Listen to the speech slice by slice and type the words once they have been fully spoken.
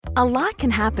A lot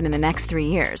can happen in the next 3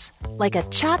 years. Like a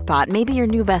chatbot may be your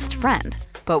new best friend.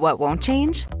 But what won't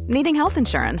change? Needing health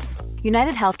insurance.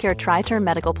 United Healthcare Tri-Term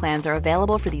Medical Plans are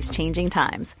available for these changing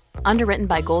times. Underwritten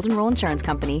by Golden Rule Insurance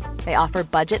Company, they offer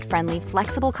budget-friendly,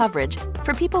 flexible coverage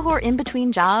for people who are in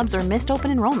between jobs or missed open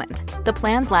enrollment. The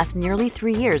plans last nearly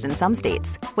 3 years in some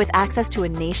states, with access to a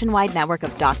nationwide network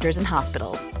of doctors and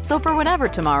hospitals. So for whatever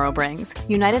tomorrow brings,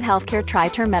 United Healthcare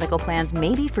Tri-Term Medical Plans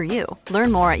may be for you.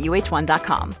 Learn more at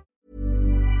uh1.com.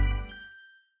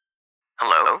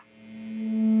 Hello?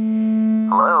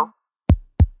 Hello?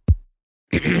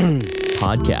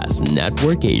 Podcast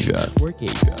Network Asia.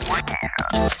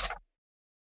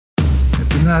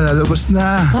 Ito na, lalabas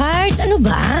na. Parts, ano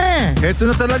ba? Ito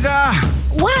na talaga.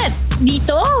 What?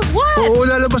 Dito? What? Oo,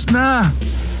 lalabas na.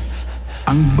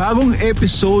 Ang bagong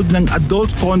episode ng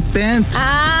adult content.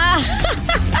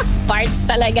 Parts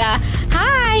talaga.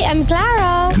 Hi, I'm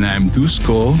Clara. And I'm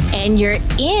Dusco. And you're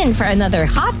in for another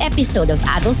hot episode of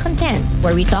Adult Content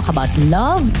where we talk about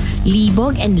love,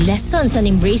 libog, and lessons on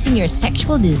embracing your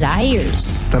sexual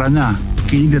desires. Tara na,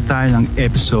 kinig na tayo ng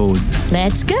episode.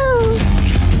 Let's go!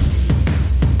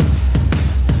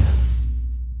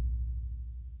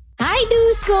 Hi,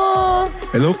 Dusco!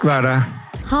 Hello, Clara.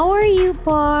 How are you,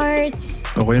 Parts?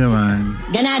 Okay naman.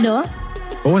 Ganado?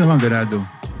 Oo naman, ganado.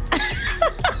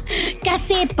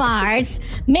 Kasi Parts,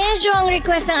 medyo ang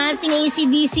request ng ating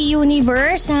AC/DC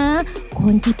Universe, ha?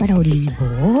 Konti pa raw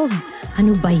libog.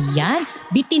 Ano ba yan?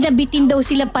 Bitin na bitin daw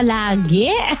sila palagi.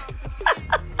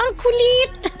 Ang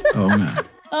kulit. Oo nga.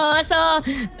 So,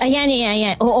 ayan.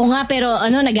 Oo nga, pero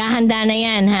naghahanda na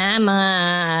yan, ha? Mga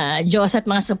Diyos at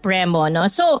mga Supremo, no?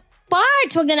 So,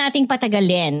 Parts, wag na nating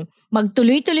patagalin.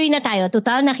 Magtuloy-tuloy na tayo.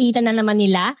 Total, nakita na naman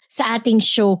nila sa ating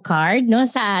show card, no?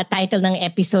 Sa title ng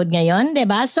episode ngayon,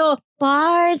 diba? So,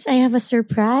 Parts, I have a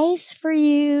surprise for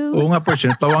you. Oo nga po,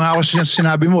 tawa nga ako sa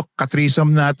sinabi mo,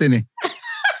 ka-threesome natin eh.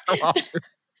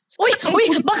 Uy,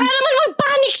 baka naman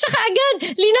mag-panic siya kaagad.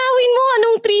 Linawin mo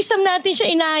anong threesome natin siya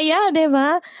inaya,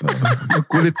 diba?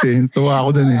 Kulit eh, tawa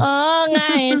ako dun eh. Oo nga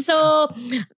eh. So,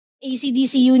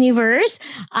 AC/DC Universe,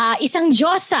 isang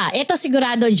Diyosa. Ito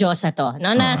sigurado Diyosa to.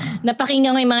 No?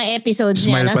 Napakinggan ko yung mga episodes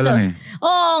niya. Smile pa lang eh.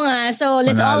 Oo nga. So,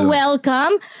 let's all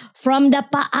welcome from the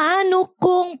Paano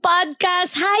Kung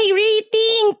podcast. High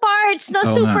rating Parts. No?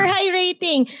 Super high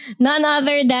rating. None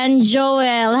other than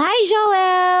Joel. Hi,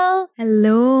 Joel!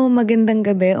 Hello, magandang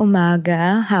gabi,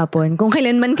 umaga, hapon. Kung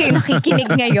kailan man kayo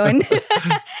nakikinig ngayon.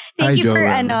 Thank you for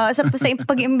sa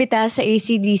pag-imbita sa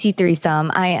AC/DC Threesome.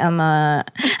 I am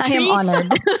honored.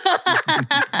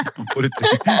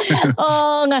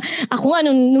 Oo nga. Ako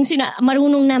nung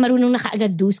marunong na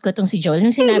kaagad Dusco tong si Joel.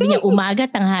 Nung sinabi niya umaga,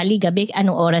 tanghali, gabi,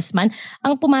 anong oras man,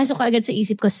 ang pumasok kaagad sa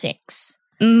isip ko, sex.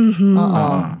 Mm-hmm.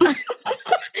 Oo.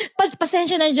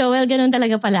 Pasensya na Joel, ganun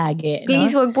talaga palagi.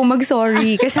 Please, wag po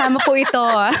mag-sorry. Kasama po ito.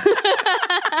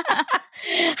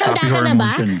 Handa ka na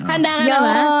ba?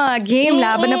 Game,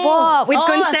 laban na po. With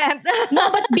consent. No,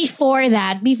 but before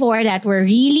that, we're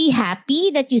really happy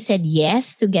that you said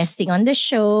yes to guesting on the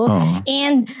show.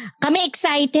 And kami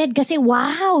excited kasi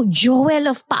wow, Joel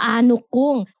of Paano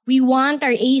Kung. We want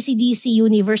our AC/DC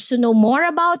universe to know more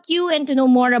about you and to know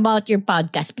more about your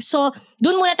podcast. So,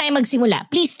 dun muna tayo magsimula.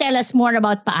 Please tell us more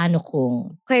about Paano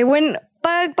Kung. Okay,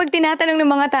 pag tinatanong ng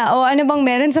mga tao, ano bang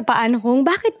meron sa Paano Kung?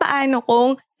 Bakit Paano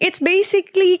Kung? It's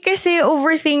basically kasi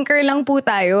overthinker lang po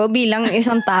tayo bilang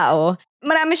isang tao.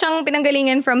 Marami siyang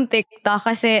pinanggalingan from TikTok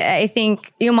kasi I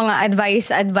think yung mga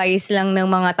advice lang ng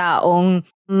mga taong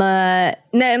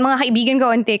mga kaibigan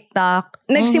ko on TikTok.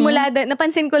 Nagsimula,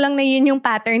 napansin ko lang na yun yung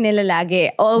pattern nila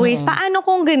lagi. Always, paano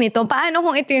kung ganito? Paano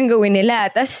kung ito yung gawin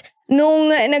nila? Tapos, nung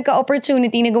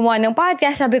nagka-opportunity na gumawa ng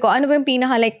podcast, sabi ko, ano ba yung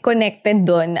pinaka-connected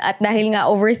doon? At dahil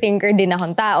nga overthinker din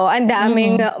akong tao, ang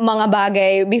daming mga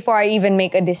bagay before I even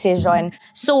make a decision.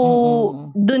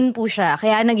 So, dun po siya.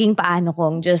 Kaya naging Paano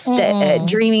Kung just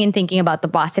dreaming and thinking about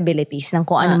the possibilities ng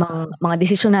kung ano mga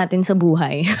desisyon natin sa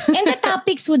buhay. And the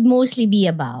topics would mostly be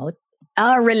about?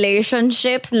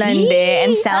 Relationships, lande,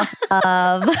 and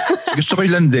self-love. Gusto ko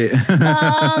yung lande.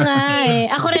 Oo nga eh.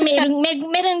 Ako rin,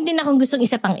 meron din akong gustong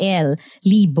isa pang L.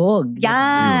 Libog.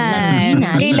 Yan.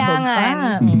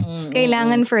 Kailangan.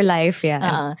 Kailangan for life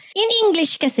yan. In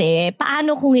English kasi,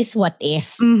 Paano Kung is what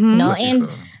if. No? And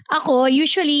ako,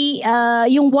 usually,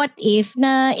 yung what if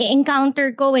na i-encounter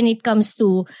ko when it comes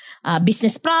to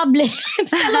business problems.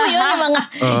 Alam mo yun,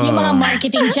 yung mga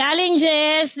marketing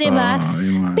challenges, di ba?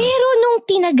 Pero nung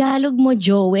tinagalog mo,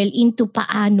 Joel, into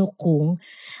Paano Kung,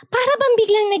 para bang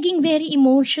biglang naging very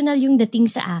emotional yung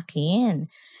dating sa akin.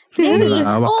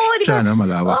 Malawak siya, no?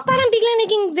 Malawak. Parang biglang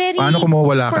naging very paano kung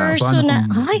mawala ka? personal.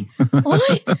 Ay!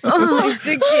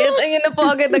 Sige, ayun na po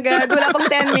agad-agad. Wala pang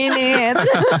 10 minutes.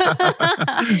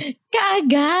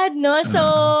 Kaagad, no? So,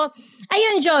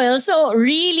 ayun, Joel. So,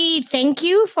 really, thank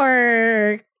you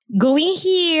for going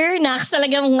here. Naks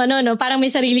talagang, parang may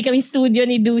sarili kaming studio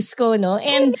ni Dusco, no?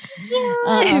 And,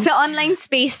 sa online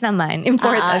space naman,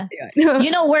 important yun.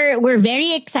 We're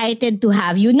very excited to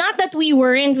have you. Not that we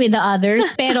weren't with the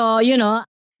others, pero,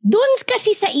 dun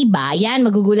kasi sa iba, yan,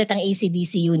 magugulat ang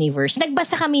AC/DC universe.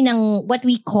 Nagbasa kami ng what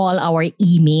we call our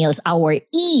emails, our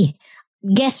E.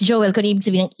 Guess, Joel, kung ibig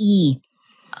sabihin ng E.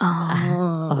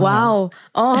 Wow.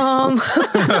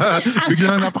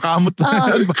 Biglang napakamot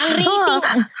na.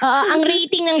 Ang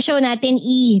rating ng show natin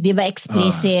E, 'di ba?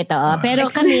 Explicit. Pero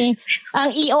kami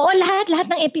ang E, lahat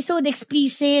ng episode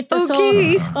explicit.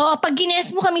 Okay. So, pag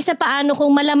gines mo kami sa Paano Kung,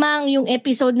 malamang yung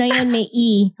episode na yun may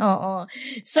E. Oo.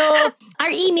 So, our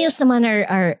emails naman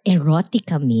are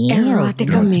erotica mail.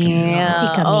 Erotica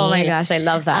mail. Oh my gosh, I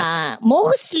love that.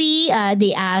 Mostly,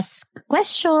 they ask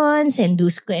questions and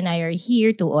Dusco and I are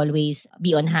here to always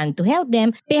be on hand to help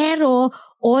them. Pero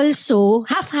also,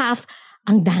 half-half,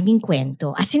 ang daming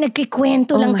kwento. As in,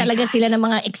 nagkikwento lang talaga sila ng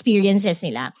mga experiences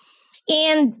nila.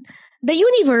 And the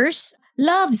universe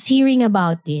loves hearing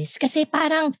about this. Kasi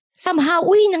parang somehow,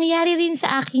 nangyari rin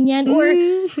sa akin yan. Or,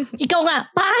 ikaw nga,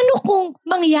 paano kung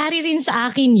mangyari rin sa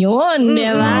akin yun?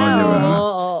 Diba?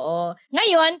 Oo.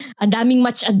 Ngayon, ang daming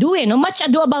much ado no? Much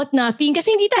ado about nothing.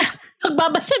 Kasi hindi tayo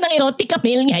magbabasa ng erotica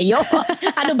mail ngayon.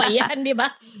 Ano ba yan, di ba?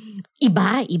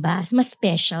 Iba. Mas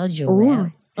special,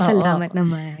 Joel. Salamat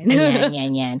naman.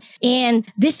 Yan. And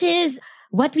this is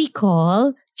what we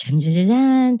call,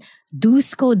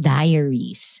 Dusco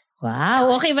Diaries.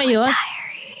 Wow, okay ba yun?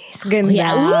 Ganda.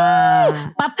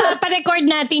 Pa-record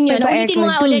natin yun. Ulitin mo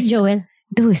nga ulit, Joel.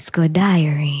 Dusco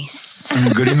Diaries.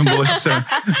 Ang galing ng boses.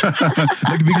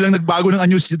 Nagbiglang nagbago ng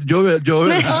anyo si Joel.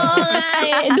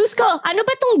 Dusco, ano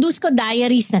ba tong Dusco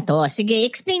Diaries na to? Sige,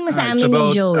 explain mo sa amin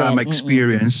ni Joel. It's about my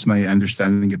experience, my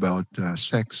understanding about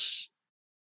sex.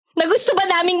 Nagusto ba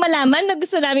naming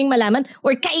malaman?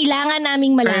 Or kailangan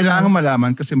naming malaman? Kailangan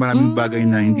malaman kasi maraming bagay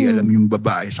na hindi alam yung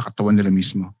babae sa katawan nila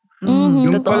mismo.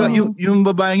 Yung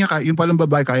babae nga, yung palang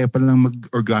babae kaya palang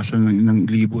mag-orgasm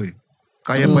ng libo eh.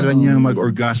 Kaya pala niya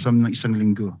mag-orgasm ng isang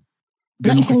linggo.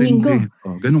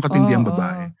 Ganun katindi ang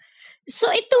babae. So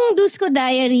itong Dusco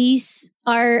Diaries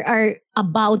are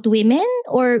about women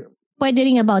or pwede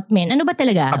ring about men? Ano ba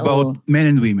talaga? About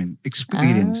men and women.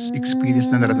 Experience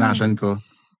na naranasan ko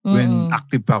when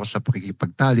active pa ako sa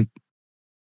pakikipagtalik.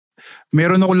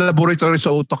 Meron ako laboratory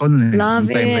sa utak ko noon Love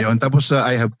yung time na yun. Tapos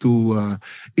I have to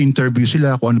interview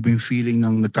sila kung ano ba yung feeling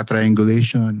ng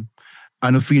nagka-triangulation.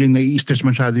 Ano feeling na i-stress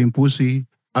masyado yung pussy.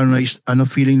 Ano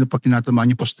feeling na pag tinatamaan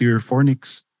yung posterior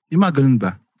fornix. Yung mga ganun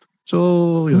ba?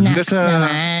 So, yun. Hanggang sa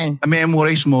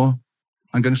memorize mo,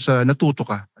 hanggang sa natuto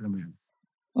ka. Alam mo yun.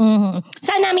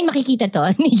 Saan namin makikita to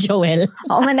ni Joel?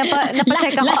 Oo nga,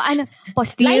 napacheck ako.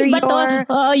 Posterior live ba to?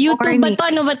 YouTube ba to?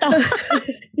 Ano ba to?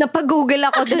 Napag-google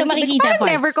ako. Ito makikita parts.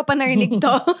 Never ko pa narinig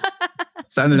to.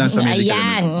 Saan lang sa medical?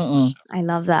 Ayan. I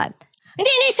love that. Hindi,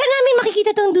 saan namin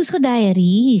makikita tong Dusco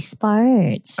Diaries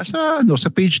parts? Sa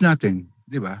page natin,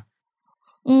 di ba?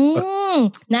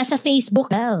 Nasa Facebook.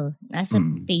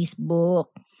 Facebook.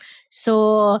 So,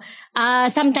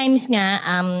 sometimes nga,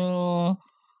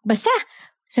 basta,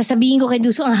 sasabihin ko kay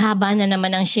Dusco, ang haba na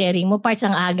naman ang sharing mo. Parts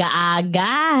ang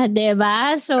aga-aga, di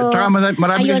ba? So, at saka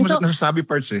marami din nasasabi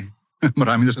parts eh.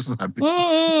 Marami nasasabi.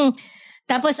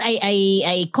 Tapos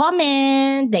I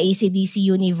comment, the AC/DC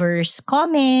universe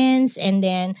comments, and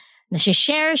then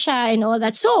nasi-share siya and all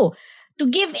that. So, to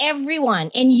give everyone,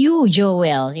 and you,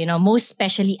 Joel, most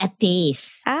especially a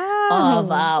taste of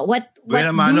what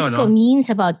Dusco means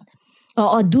about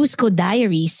Dusco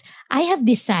Diaries, I have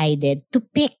decided to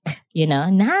pick,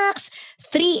 next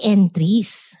 3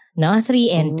 entries. 3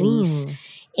 entries.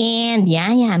 And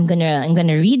I'm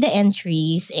gonna read the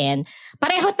entries and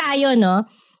pareho tayo,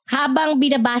 habang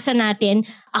binabasa natin,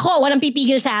 ako, walang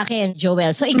pipigil sa akin,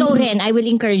 Joel. So, ikaw rin, I will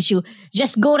encourage you,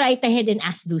 just go right ahead and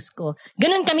ask Dusco.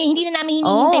 Ganun kami, hindi na namin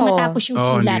hinihintay matapos yung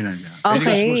sulat.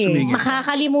 Okay.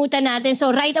 Makakalimutan natin.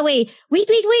 So, right away,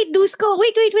 wait, Dusco,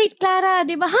 wait, Clara,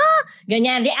 di ba? Ha?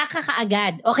 Ganyan, react ka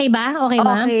kaagad. Okay ba? Okay,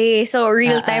 ma'am? Okay, so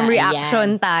real-time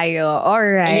reaction tayo.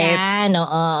 Alright. Ayan,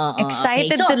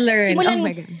 Excited to learn. Simulan, oh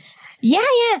my God.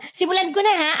 Yeah. Simulan ko na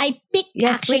ha. I picked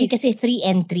actually please. kasi 3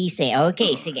 entries eh.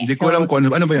 Okay, sige. Hindi ko alam kung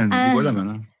ano ba yan. Hindi ko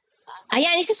alam.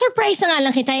 Ayan, isa-surprise na nga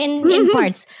lang kita in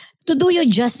parts. To do you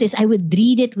justice, I would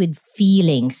read it with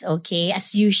feelings, okay?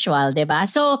 As usual, diba?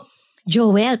 So,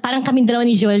 Joel, parang kaming dalawa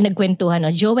ni Joel nagkwentuhan.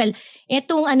 No? Joel,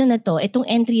 etong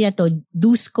entry na to,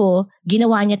 Dusco,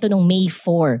 ginawa niya to nung May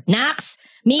 4. Nax!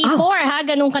 May 4 ha,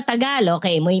 ganun katagal.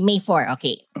 Okay, May 4.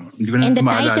 Okay. And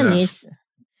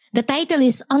the title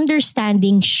is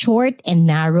Understanding Short and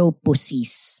Narrow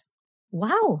Pussies.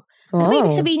 Wow. Ano ba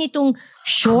ibig sabihin nitong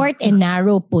short and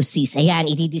narrow pussies? Ayan,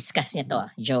 i-discuss niya to,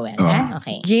 Joel. Ha?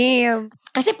 Okay. Game.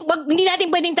 Kasi hindi natin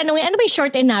pwedeng tanongin, ano ba yung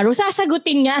short and narrow?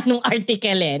 Sasagutin nga nung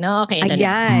article no? Okay, ito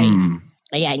Ayan.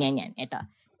 Ayan. Ito.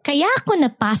 Kaya ako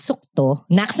napasok to,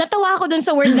 natawa ako dun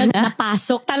sa word na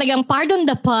napasok. Talagang pardon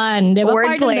the pun. Diba?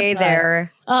 Wordplay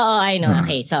there. Oo, I know.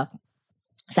 Okay, so,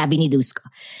 sabi ni Dusco.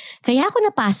 Kaya ako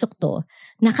napasok to,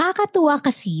 nakakatuwa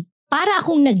kasi para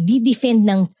akong nagdi-defend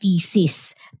ng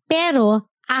thesis. Pero,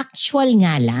 actual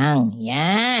nga lang.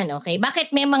 Yan, okay.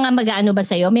 Bakit may mga mag-ano ba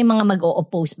sa'yo? May mga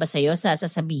mag-o-oppose ba sa'yo sa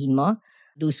sasabihin mo,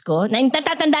 Dusco?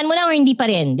 Natatandaan mo na o hindi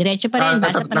pa rin? Diretso pa rin?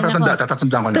 Basa pa rin ako?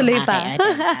 Natatandaan ko na. Tuloy pa.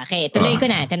 Okay, tuloy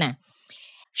ko na. Ito na.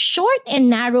 Short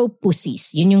and narrow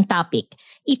pussies, yun yung topic.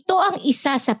 Ito ang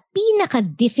isa sa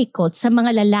pinaka-difficult sa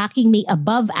mga lalaking may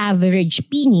above-average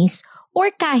penis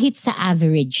or kahit sa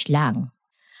average lang.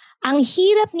 Ang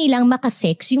hirap nilang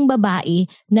makasex yung babae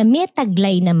na may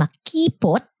taglay na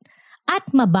makipot at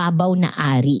mababaw na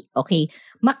ari. Okay?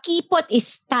 Makipot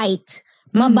is tight.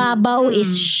 Mababaw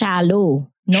is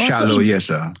shallow. No? Shallow, yes.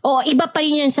 Iba pa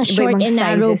rin yun sa short and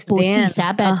narrow pussies.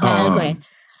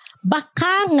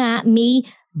 Baka nga may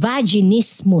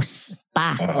vaginismus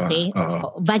pa. Okay?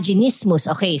 Vaginismus.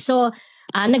 Okay. So,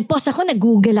 nag-post ako,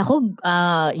 nag-google ako,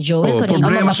 Joel.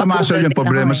 Problema sa muscle yun.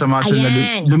 Problema sa muscle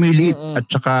na lumiliit at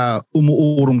saka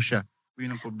umuurong siya.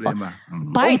 Yun ang problema.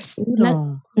 Parts,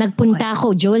 nagpunta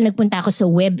ako sa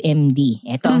WebMD.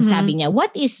 Ito, sabi niya,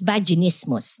 what is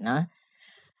vaginismus? No?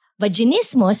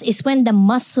 Vaginismus is when the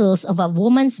muscles of a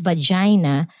woman's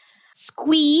vagina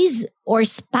squeeze or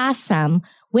spasm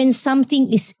when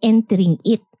something is entering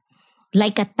it,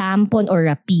 like a tampon or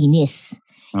a penis.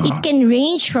 It can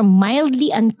range from mildly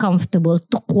uncomfortable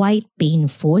to quite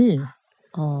painful.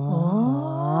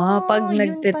 Pag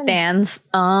nagte-tense.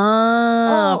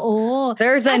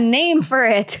 There's a name for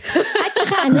it. At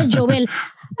saka Joel,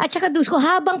 at saka Dusco,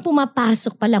 habang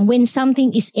pumapasok pa lang when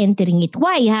something is entering it.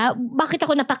 Why ha? Bakit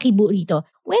ako napakibo rito?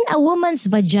 When a woman's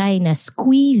vagina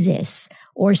squeezes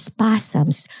or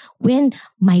spasms when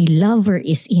my lover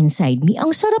is inside me.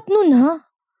 Ang sarap nun ha?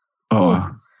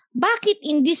 Bakit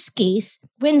in this case,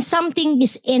 when something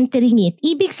is entering it,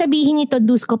 ibig sabihin nito,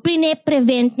 Dusco,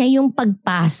 prevent niya yung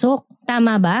pagpasok.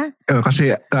 Tama ba?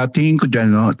 Kasi tingin ko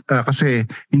dyan, kasi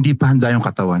hindi pa handa yung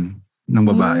katawan ng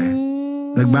babae.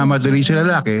 Nagmamadali si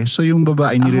lalaki, so yung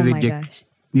babae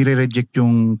nire-reject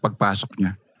yung pagpasok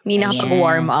niya. Hindi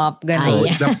nakapag-warm up. Ganun.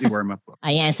 Dapat i-warm up.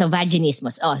 Ayan, so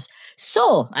vaginismus.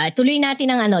 So, tuloy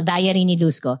natin ang diary ni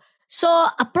Dusco. So,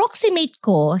 approximate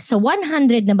ko sa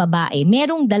 100 na babae,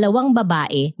 merong 2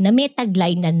 babae na may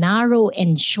taglay na narrow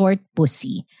and short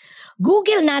pussy.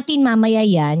 Google natin mamaya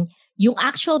yan, yung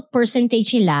actual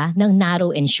percentage nila ng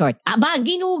narrow and short.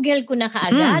 Ginugel ko na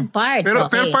kaagad, Parts.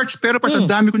 Pero ang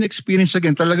dami ko na experience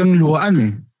again, talagang luhaan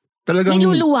eh.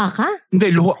 Niluluwa ka?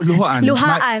 Hindi, luhaan.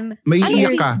 Luhaan. May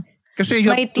iiyak ka. Kasi you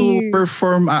have to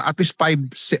perform at least 5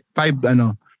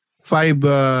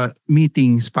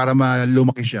 meetings para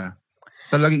lumaki siya.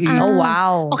 Talagang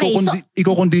wow. Okay,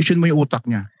 i-condition mo yung utak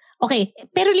niya. Okay,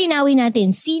 pero linawin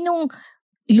natin, sinong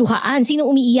luhaan? Sinong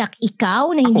umiiyak?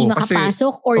 Ikaw na hindi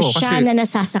makapasok or siya na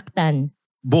nasasaktan?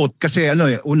 Both. Kasi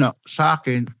una, sa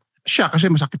akin, siya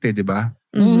kasi masakit di ba?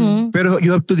 Mm-hmm. Pero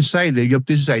you have to decide that you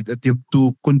have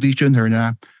to condition her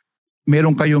na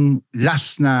meron kayong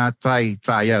last na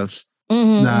trials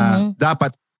na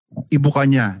dapat ibuka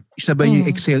niya. Isabay niya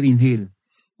yung exhale, inhale.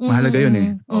 Mahalaga yun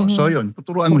eh. So yun,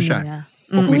 tuturuan mo siya.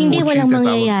 Kung hindi, walang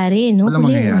mangyayari, no? Walang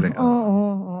mangyayari.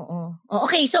 Oo.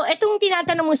 Okay, so itong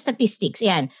tinatanong mo statistics,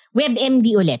 yan.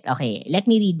 WebMD ulit. Okay,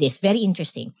 let me read this. Very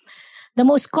interesting. The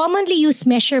most commonly used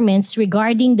measurements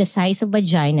regarding the size of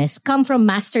vaginas come from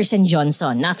Masters and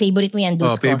Johnson. Na favorite mo yan,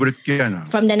 Dusco? Favorite ko yan.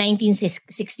 From the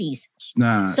 1960s.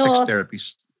 Na sex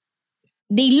therapist.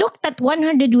 They looked at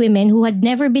 100 women who had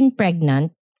never been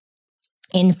pregnant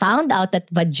and found out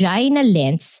that vagina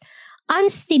lengths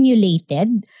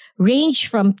unstimulated range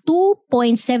from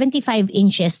 2.75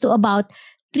 inches to about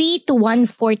 3 to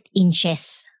 1/4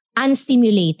 inches.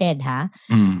 Unstimulated, ha?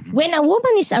 When a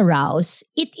woman is aroused,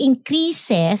 it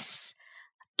increases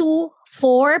to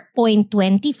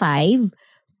 4.25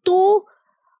 to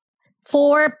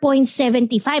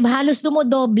 4.75. Halos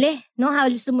dumodoble, no?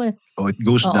 It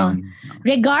goes down.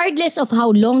 Regardless of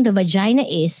how long the vagina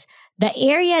is, the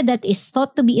area that is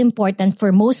thought to be important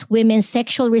for most women's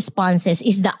sexual responses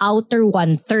is the outer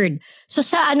 1/3. So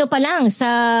sa ano pa lang, sa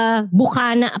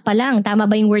bukana pa lang, tama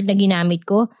ba yung word na ginamit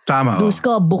ko? Tama.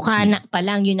 Dusco, bukana pa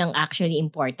lang, yun ang actually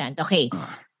important. Okay.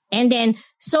 And then,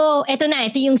 so ito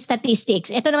yung statistics.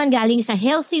 Ito naman galing sa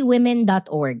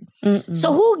healthywomen.org.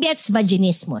 So who gets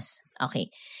vaginismus?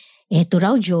 Okay. Ito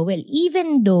raw, Joel,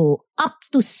 even though up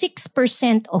to 6%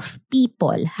 of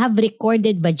people have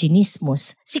recorded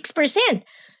vaginismus, 6%.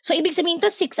 So, ibig sabihin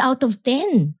to 6 out of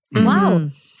 10.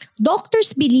 Wow.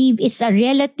 Doctors believe it's a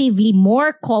relatively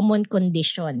more common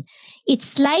condition.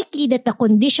 It's likely that the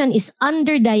condition is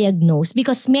underdiagnosed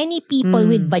because many people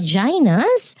with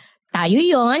vaginas, tayo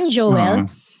yon, Joel,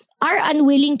 are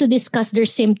unwilling to discuss their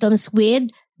symptoms with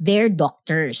their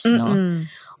doctors. No?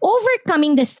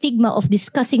 Overcoming the stigma of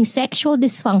discussing sexual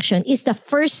dysfunction is the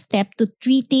first step to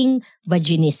treating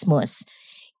vaginismus.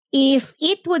 If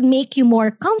it would make you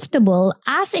more comfortable,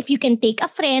 ask if you can take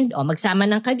a friend o magsama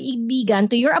ng kaibigan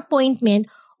to your appointment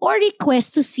or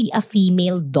request to see a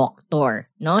female doctor.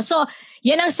 No? So,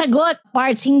 yan ang sagot,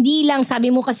 Parts. Hindi lang, sabi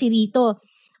mo kasi rito,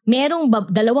 merong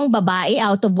 2 babae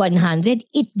out of 100,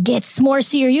 it gets more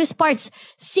serious, Parts.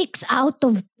 6 out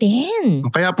of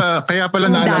 10. Kaya pala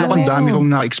naalala ko, dami kong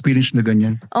na-experience na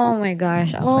ganyan. Oh my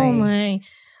gosh, okay. Oh my.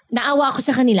 Naawa ko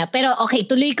sa kanila. Pero okay,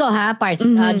 tuloy ko ha, Parts.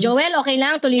 Joel, okay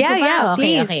lang? Tuloy ko pa? Yeah,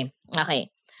 Okay, please. okay.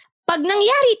 Pag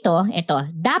nangyari to,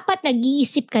 dapat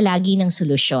nag-iisip ka lagi ng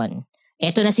solusyon.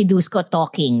 Ito na si Dusco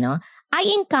talking, no? I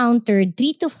encountered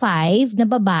 3 to 5 na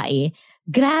babae.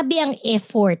 Grabe ang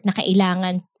effort na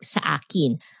kailangan sa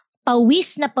akin.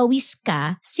 Pawis na pawis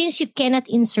ka since you cannot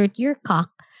insert your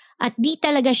cock at di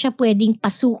talaga siya pwedeng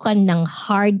pasukan ng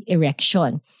hard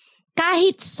erection.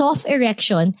 Kahit soft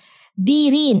erection, di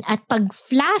rin. At pag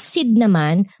flaccid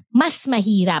naman, mas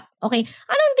mahirap. Okay?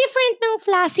 Anong different ng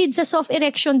flaccid sa soft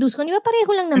erection, Dusco? Di ba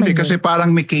pareho lang naman Hindi, yun? kasi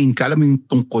parang may cane ka, alam mo yung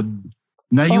tungkod.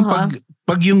 Na yung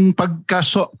pagka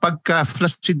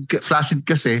flaccid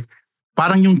kasi,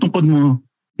 parang yung tungkod mo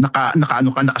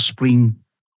naka-spring.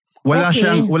 Wala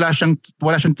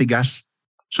siyang tigas.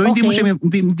 So hindi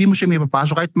mo siya may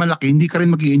papasok kahit malaki, hindi ka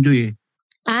rin mag-i-enjoy eh.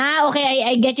 Ah, okay,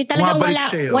 I get you. Talagang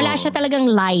wala siya talagang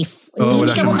life.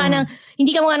 Hindi ka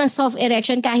mukha ng soft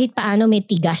erection kahit paano may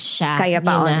tigas siya. Kaya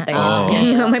pa onte.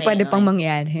 May pwede pang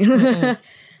mangyari.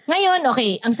 Ngayon,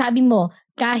 okay, ang sabi mo,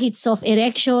 kahit soft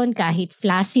erection, kahit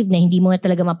flaccid na hindi mo na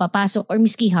talaga mapapasok or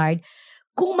miski hard,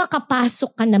 kung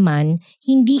makapasok ka naman,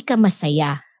 hindi ka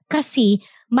masaya. Kasi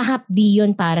mahapdi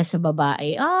yun para sa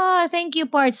babae. Thank you,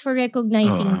 Parts, for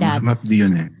recognizing that. Mahapdi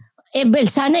yun eh.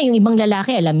 Sana yung ibang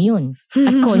lalaki alam yun.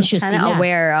 At conscious sana sila.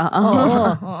 Aware.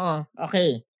 Oo.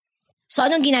 Okay. So,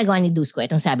 anong ginagawa ni Dusco?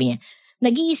 Itong sabi niya,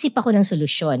 nag-iisip ako ng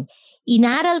solusyon.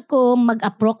 Inaral ko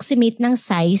mag-approximate ng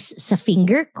size sa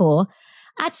finger ko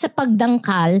at sa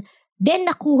pagdangkal, then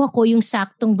nakuha ko yung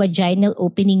saktong vaginal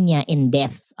opening niya in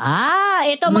depth.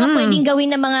 Ito mga pwedeng gawin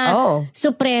ng mga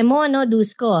supremo, no,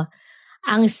 Dusco?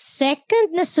 Ang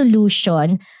second na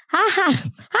solution,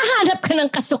 hahanap ka ng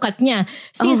kasukat niya.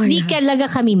 Since di talaga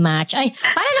kami match. Ay,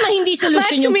 para naman hindi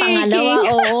solusyon yung pangalawa.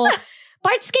 Oo.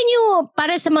 Parts, can you,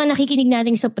 para sa mga nakikinig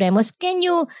nating Supremos, can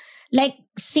you like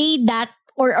say that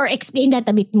or explain that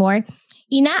a bit more?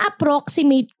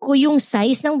 Ina-approximate ko yung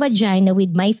size ng vagina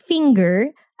with my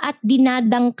finger at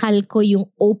dinadangkal ko yung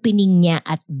opening niya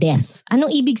at depth.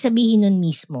 Anong ibig sabihin nun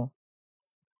mismo?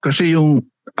 Kasi yung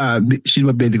sino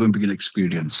ba pwede kong bigil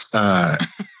experience?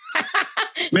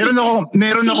 Meron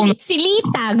akong si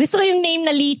Lita. Gusto ko yung name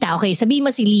na Lita. Okay, sabihin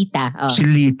mo si Lita. Si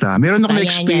Lita. Meron akong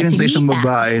experience sa isang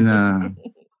babae na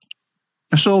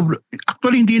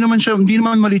actually hindi naman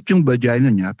malit yung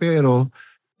vagina niya, pero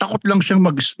takot lang siyang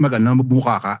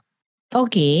magmukha ka.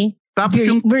 Okay. Tapos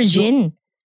virgin.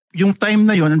 Yung time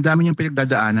na yon, ang dami niyang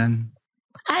pinagdadaanan.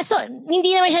 So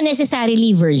hindi naman siya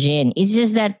necessarily virgin. It's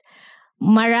just that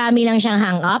marami lang siyang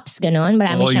hang-ups, gano'n?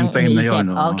 Marami siyang yung time iniisip. na yun.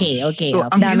 Okay. So,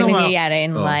 ang dami nangyayari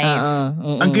in life.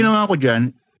 Ang ginawa ko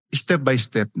dyan, step by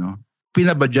step, no?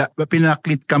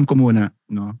 Pinaklit cam ko muna,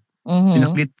 no?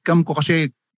 Pinaklit cam ko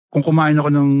kasi kung kumain ako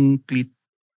ng clit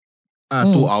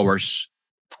 2 hours,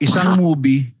 isang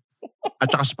movie at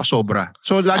saka pasobra.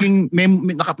 So, laging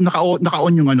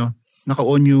naka-on yung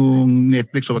naka-on yung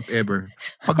Netflix or whatever.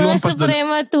 Pag lumampas doon,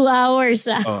 Suprema 2 hours.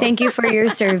 Thank you for your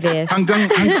service.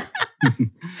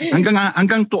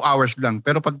 hanggang 2 hours lang.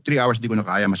 Pero pag 3 hours, di ko na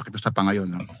kaya. Masakit na sa pangayon.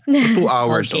 No? So 2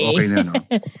 hours, okay na. No?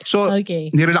 So,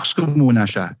 nirelax ko muna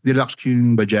siya. Nirelax ko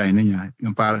yung vagina niya.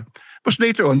 Tapos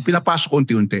later on, pinapasok ko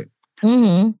unti-unti.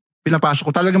 Pinapasok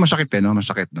ko. Talaga masakit no?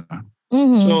 Masakit. No?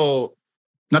 So,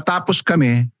 natapos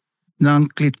kami ng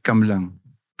clit cam lang.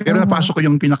 Pero napasok ko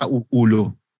yung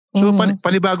pinaka-ulo. So,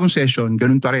 panibagong session,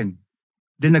 ganun pa rin.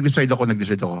 Then, nag-decide ako.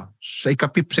 Sa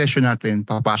ika-5th session natin,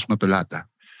 papasok na ito lahat.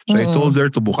 So, I told her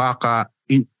to bukaka,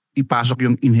 ipasok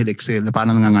yung inhale-exhale na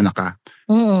paano nanganganak ka.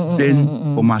 Then,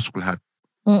 pumasok lahat.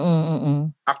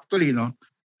 Actually, no,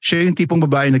 siya yung tipong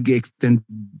babae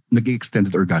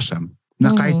nag-extended orgasm.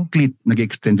 Na kahit clit,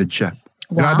 nag-extended siya.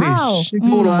 Grabe.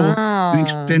 Siguro yung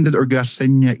extended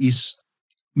orgasm niya is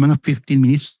mga 15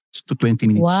 minutes to 20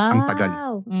 minutes. Ang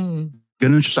tagal.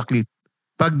 Ganun siya sa clit.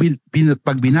 Pag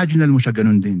binaginal mo siya,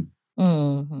 ganun din.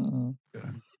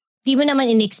 Di mo naman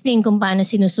in-explain kung paano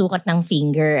sinusukat ng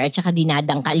finger at saka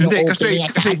dinadangkal yung opening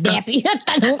at saka depth.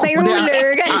 Tanong ko. May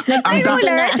ruler.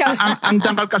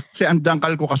 Ang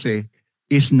dangkal ko kasi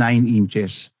is 9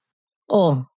 inches.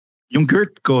 Oh. Yung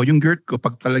girth ko,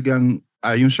 pag talagang,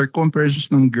 yung circumference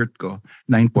ng girth ko,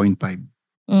 9.5.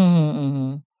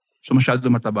 So masyado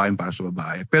mataba yun para sa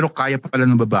babae. Pero kaya pala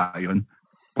ng babae yun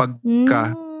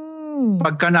pagka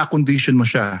na-condition mo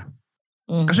siya.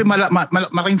 Kasi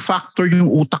malaking factor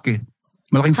yung utak eh.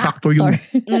 Malaking factor yung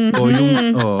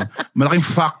malaking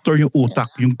factor yung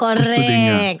utak, yung gusto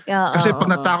din niya. Kasi pag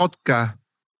natakot ka,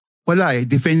 wala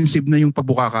defensive na yung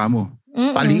pagbukaka mo.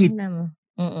 Paliit.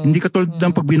 Hindi katulad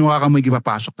ng pag binukaka mo,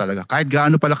 ipapasok talaga. Kahit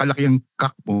gaano pala kalaki yung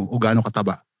kak mo o gaano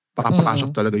kataba,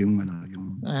 papapasok talaga yung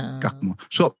kak mo.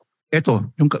 So, eto,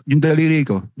 yung daliri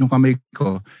ko, yung kamay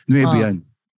ko, 9 yan.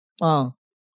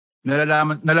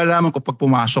 Nalalaman ko pag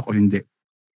pumasok o hindi.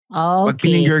 Okay. Pag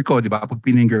pininger ko, di ba? Pag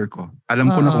pininger ko, alam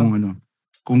ko na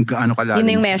kung gaano kalalim.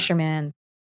 Yun yung measurement.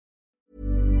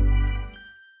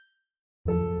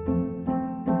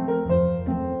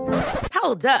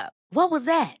 Hold up. What was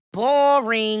that?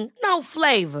 Boring. No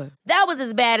flavor. That was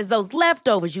as bad as those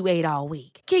leftovers you ate all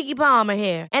week. Keke Palmer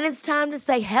here, and it's time to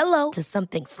say hello to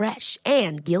something fresh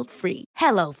and guilt-free.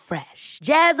 Hello Fresh.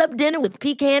 Jazz up dinner with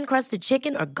pecan-crusted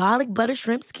chicken or garlic butter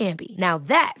shrimp scampi. Now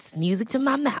that's music to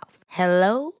my mouth.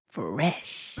 Hello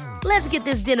Fresh. Let's get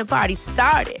this dinner party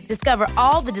started. Discover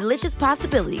all the delicious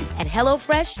possibilities at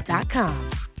HelloFresh.com.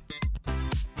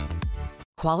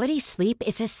 Quality sleep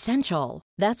is essential.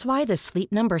 That's why the Sleep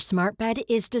Number Smart Bed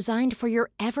is designed for your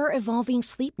ever-evolving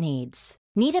sleep needs.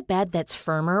 Need a bed that's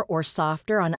firmer or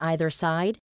softer on either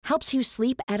side? Helps you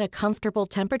sleep at a comfortable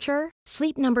temperature?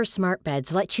 Sleep Number Smart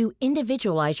Beds let you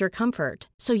individualize your comfort,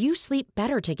 so you sleep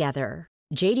better together.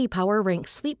 J.D. Power ranks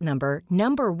Sleep Number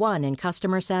 #1 in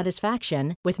customer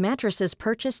satisfaction with mattresses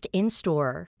purchased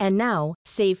in-store. And now,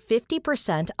 save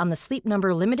 50% on the Sleep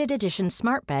Number Limited Edition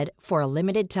Smart Bed for a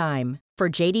limited time. For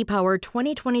J.D. Power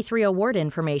 2023 award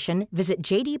information, visit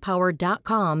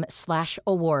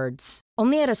jdpower.com/awards.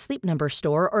 Only at a Sleep Number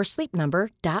store or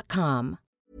sleepnumber.com.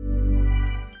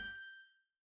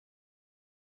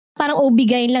 Parang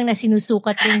OB-GYN lang na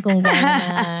sinusukat din kung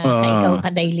gano'n ikaw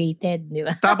ka-dilated, di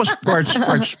ba? Tapos parts.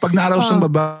 Pag naraos ng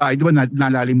babae, di ba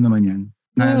nalalim naman yan?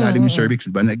 Nalalim yung cervix,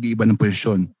 di ba? Nag-iiba ng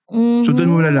posisyon. So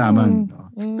doon mo nalaman.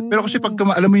 Pero kasi pag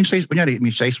alam mo yung size, kunyari,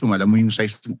 may size mo, alam mo yung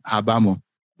size haba mo,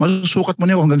 masusukat mo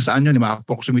na yun hanggang saan yun.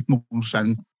 Maka-approximate mo kung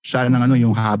saan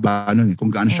yung haba nun,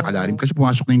 kung gaano siya kalalim. Kasi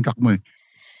pumasok na yung kak mo eh.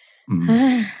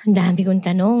 Ang dami kong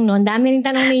tanong, no? Ang dami rin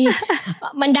tanong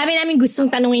ang dami namin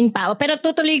gustong tanungin pa. Pero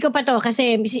tutuloy ko pa to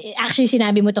kasi actually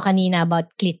sinabi mo to kanina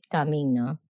about clit coming,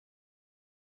 no?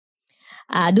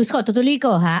 Dusco, tutuloy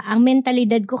ko ha. Ang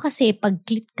mentalidad ko kasi pag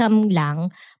clit cam lang,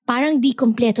 parang di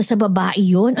kompleto sa babae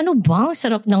yun. Ano ba?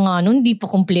 Sarap na nga nun, di pa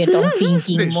kompleto ang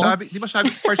thinking mo. Di ba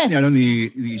sabi parts niya,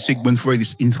 ni Sigmund Freud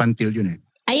is infantile yun eh.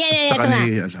 Ayan, ito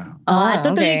nga.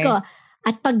 Tutuloy ko.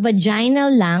 At pag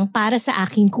vaginal lang, para sa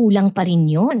akin kulang pa rin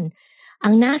yun.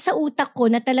 Ang nasa utak ko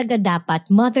na talaga dapat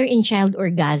mother and child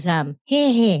orgasm.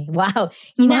 Hehe, wow.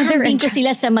 Hinahambing ko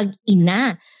sila sa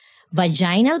mag-ina.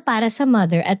 Vaginal para sa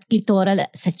mother at clitoral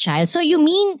sa child. So you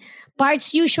mean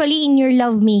parts usually in your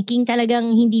lovemaking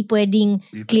talagang hindi pwedeng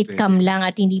clit cam lang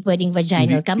at hindi pwedeng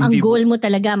vaginal cam. Ang goal mo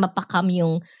talaga mapakam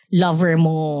yung lover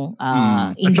mo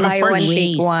in buy different one, ways.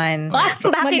 take one.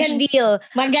 Package deal.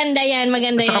 Maganda yan,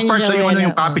 At saka parts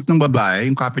yung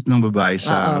kapit ng babae,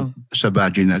 sa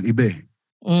vaginal, iba eh.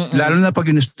 Lalo na pag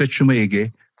in-stretch yung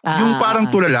maigi, yung parang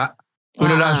tulala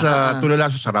sa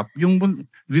sarap, yung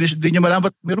di niya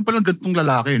malaman, meron palang gantong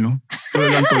lalaki, no?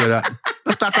 Tulala.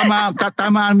 Tapos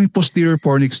tatamaan mo yung posterior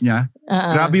fornix niya.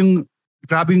 Grabe yung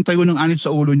tayo ng anit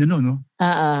sa ulo niya, no?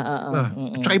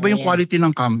 Tsaka iba yung quality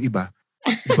ng cam, iba.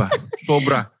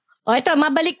 Sobra. Ito,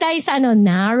 mabalik tayo sa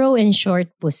narrow and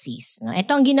short pussies. No?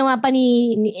 Ito ang ginawa pa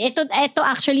ito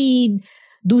actually,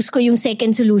 Dusco yung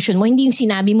second solution mo. Hindi yung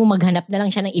sinabi mo maghanap na lang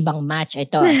siya ng ibang match.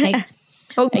 Ito,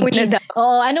 Huwag mo na daw.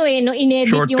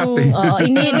 inedit Shortcut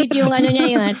inedit yung ano niya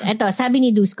yun. Ito, sabi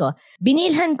ni Dusco,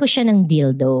 binilhan ko siya ng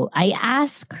dildo. I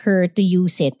asked her to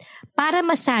use it para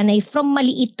masanay from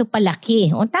maliit to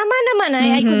palaki. O, tama naman,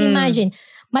 I could imagine.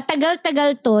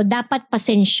 Matagal-tagal to, dapat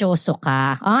pasensyoso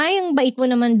ka. Ay, ang bait mo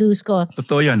naman, Dusco.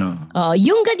 Totoo yan,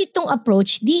 Yung ganitong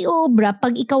approach, di obra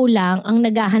pag ikaw lang ang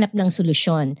naghahanap ng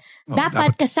solusyon.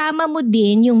 Dapat kasama mo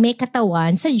din yung may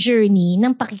katawan sa journey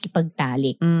ng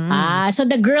pakikipagtalik. So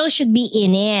the girl should be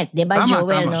in it. Diba,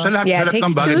 Joel? Tama. No? Sa lahat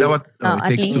ng bagay, dapat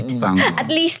takes two to tango.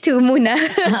 At least 2 muna.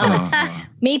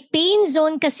 May pain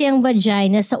zone kasi ang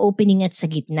vagina sa opening at sa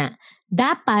gitna.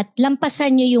 Dapat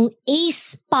lampasan nyo yung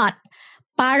A-spot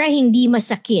para hindi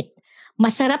masakit.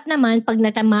 Masarap naman pag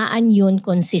natamaan yun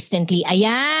consistently.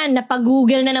 Ayan,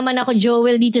 napag-google na naman ako,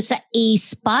 Joel, dito sa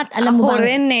A-spot. Alam mo ba? Ako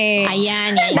rin eh.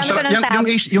 Ayan. Masarap,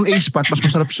 yung A-spot, mas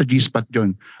masarap sa G-spot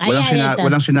yun.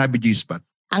 Walang sinabi G-spot.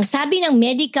 Ang sabi ng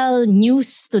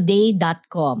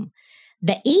medicalnewstoday.com,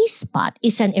 the A-spot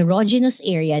is an erogenous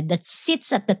area that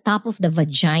sits at the top of the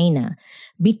vagina,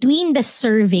 between the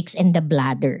cervix and the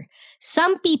bladder.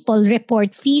 Some people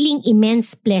report feeling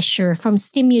immense pleasure from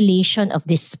stimulation of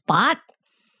this spot.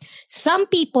 Some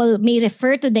people may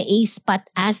refer to the A-spot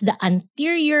as the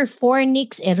anterior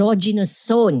fornix erogenous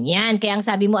zone. Yan, kaya ang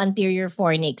sabi mo anterior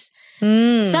fornix.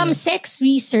 Some sex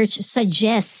research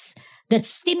suggests that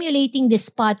stimulating this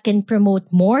spot can promote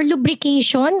more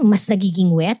lubrication, mas nagiging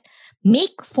wet,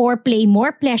 make foreplay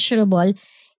more pleasurable,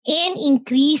 and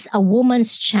increase a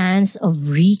woman's chance of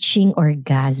reaching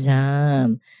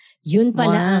orgasm. Yun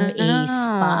pala ang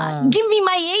A-spot. Give me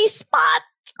my A-spot!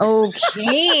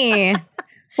 Okay.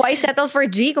 Why settle for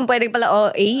G kung pwede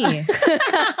pala A?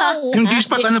 Yung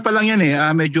G-spot pa lang yan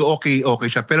medyo okay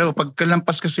siya. Pero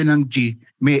pagkalampas kasi ng G,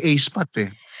 may A-spot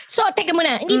So, teka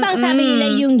muna. Hindi ba ang sabi nila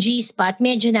yung G-spot,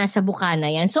 medyo nasa bukana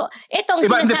yan? So, etong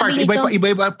sinasabi nito...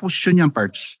 Iba-iba position yung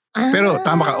parts. Pero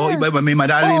tama ka, iba-iba. May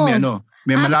malalim,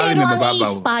 may malalim, may mababaw. Pero ang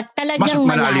A-spot talagang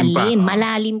malalim.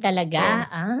 Malalim talaga.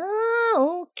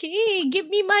 Okay.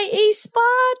 Give me my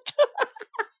A-spot.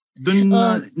 Doon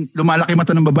lumalaki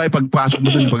mata ng babae pagpasok mo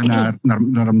doon pag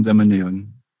naramdaman niya yun.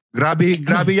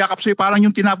 Grabe yakap sa'yo. Parang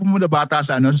yung tinapon mo na bata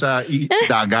sa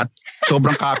dagat.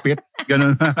 Sobrang kapit.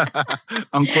 Ganun.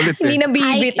 Ang kulit Hindi na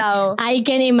bibitaw. I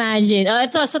can imagine.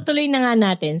 So tuloy na nga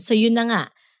natin. So yun na nga.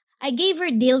 I gave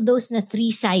her dildos na 3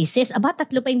 sizes. 3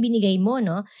 pa yung binigay mo,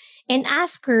 no? And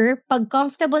ask her, pag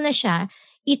comfortable na siya,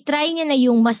 itry niya na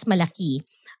yung mas malaki.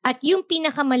 At yung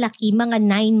pinakamalaki, mga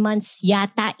 9 months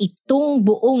yata itong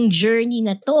buong journey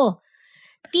na to.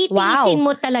 Titiisin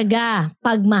mo talaga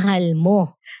pag mahal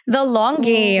mo. The long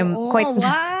game.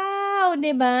 Wow,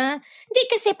 diba? Hindi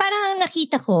kasi parang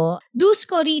nakita ko,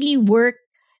 Dusco really work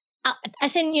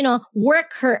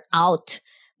her out.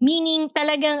 Meaning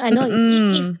talagang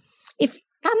if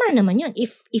tama naman yun.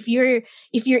 If you're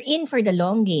in for the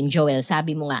long game, Joel,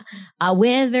 sabi mo nga,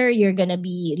 whether you're gonna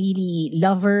be really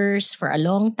lovers for a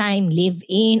long time, live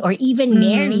in, or even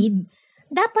married,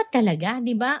 dapat talaga,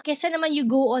 di ba? Kesa naman you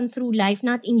go on through life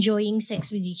not enjoying sex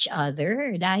with each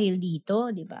other dahil dito,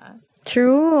 di ba?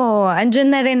 True. Andyan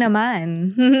na rin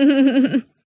naman.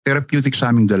 Therapeutic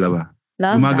sa aming dalawa.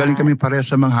 Gumagaling kami pareha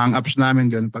sa mga hang-ups namin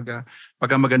ganun, pagka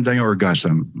maganda yung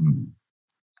orgasm.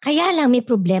 Kaya lang may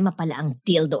problema pala ang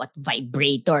dildo at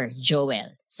vibrator,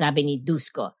 Joel, sabi ni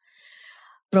Dusco.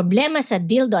 Problema sa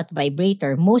dildo at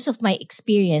vibrator, most of my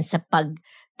experience sa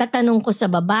pagtatanong ko sa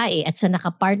babae at sa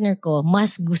nakapartner ko,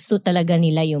 mas gusto talaga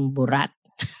nila yung burat.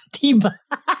 Diba?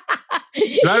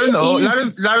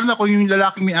 Lalo na kung yung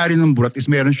lalaking may-ari ng burat is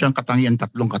meron siyang katangian, 3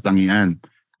 katangian.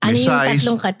 May size,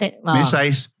 may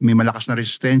size, may malakas na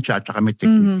resistensya, at saka may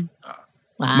technique.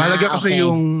 Malaga kasi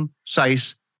yung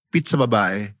size, fit sa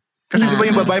babae. Kasi di ba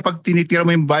yung babae, pag tinitira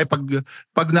mo yung babae,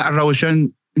 pag na-arouse yan,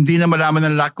 hindi na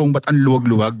malaman ng lahat kung ba't ang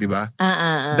luwag-luwag, di ba?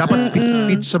 Dapat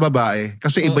fit sa babae.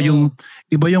 Kasi iba yung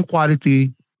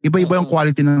quality, iba yung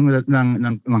quality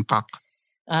ng cock.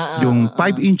 Yung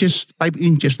 5 inches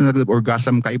na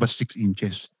nag-orgasm ka, iba sa 6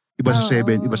 inches. Iba sa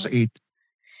 7, iba sa 8.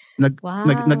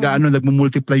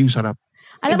 Nagmumultiply yung sarap.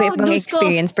 Alam mo, Dusco,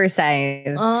 experience per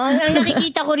size. Ang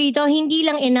nakikita ko rito, hindi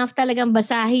lang enough talagang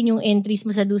basahin yung entries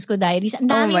mo sa Dusco Diaries. Ang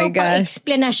dami yung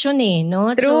pang-explanation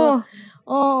no? True.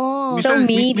 So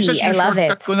meaty. I love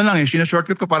it. Sinashortcut ko na lang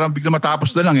Sinashortcut ko parang bigla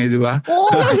matapos na lang di ba? Oo,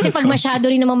 kasi pag masyado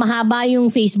rin naman mahaba yung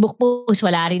Facebook post,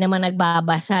 wala rin naman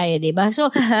nagbabasa di ba?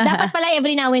 So, dapat pala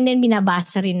every now and then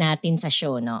binabasa rin natin sa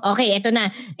show, no? Okay, eto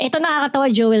na. Eto nakakatawa,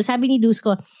 Joel. Sabi ni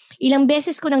Dusco, ilang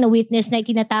beses ko nang na-witness na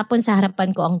itinatapon sa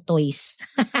harapan ko ang toys.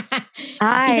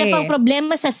 Isa pang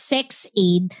problema sa sex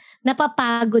aid,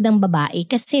 napapagod ang babae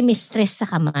kasi may stress sa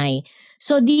kamay.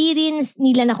 So, di rin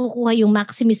nila nakukuha yung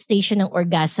maximization ng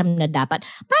orgasm na dapat.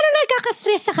 Paano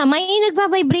nagkaka-stress sa kamay?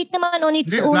 Nagva-vibrate naman on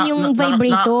its own yung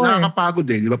vibrator. Nakakapagod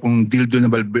Di ba? Kung dildo na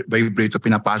vibrator,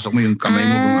 pinapasok mo yung kamay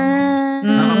mo.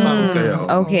 Nakakapagod kaya.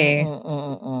 Okay.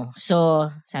 So,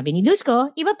 sabi ni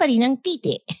Dusco, iba pa rin ang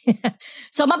titi.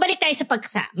 So, mabalik tayo sa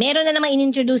pagsa. Meron na naman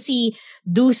inintroduce si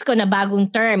Dusco na bagong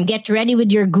term. Get ready with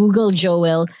your Google,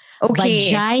 Joel. Okay.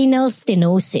 Vaginal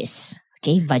stenosis.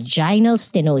 Okay, vaginal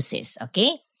stenosis.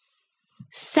 Okay?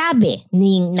 Sabi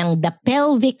ng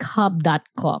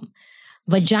thepelvichub.com,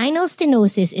 vaginal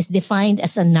stenosis is defined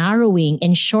as a narrowing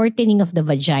and shortening of the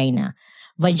vagina.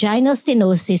 Vaginal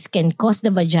stenosis can cause the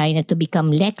vagina to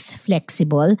become less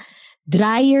flexible,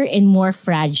 drier, and more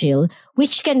fragile,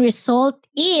 which can result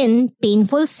in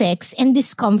painful sex and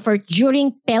discomfort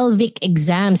during pelvic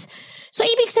exams. So,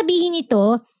 ibig sabihin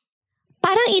nito,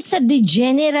 parang it's a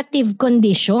degenerative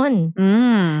condition.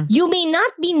 You may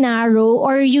not be narrow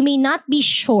or you may not be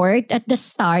short at the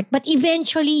start, but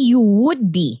eventually you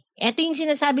would be. Ito yung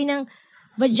sinasabi ng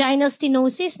vaginal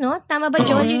stenosis, no? Tama ba,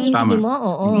 Joel, yung intindi mo?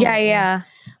 Oo. Yeah.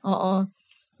 Oo.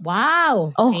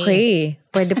 Wow. Okay.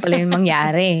 Pwede pala yung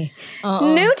mangyari.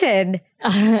 Noted.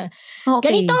 Okay.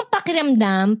 Ganito ang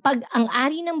pakiramdam pag ang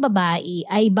ari ng babae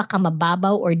ay baka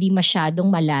mababaw or di masyadong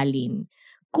malalim.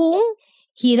 Kung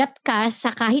hirap ka sa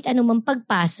kahit anumang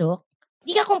pagpasok,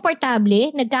 di ka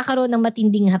komportable, nagkakaroon ng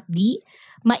matinding hapdi,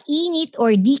 mainit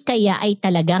or di kaya ay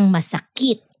talagang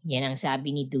masakit. Yan ang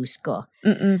sabi ni Dusco.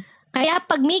 Kaya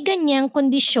pag may ganyang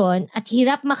kondisyon at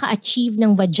hirap maka-achieve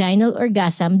ng vaginal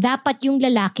orgasm, dapat yung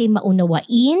lalaki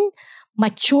maunawain,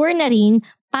 mature na rin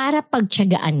para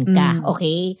pagtiyagaan ka.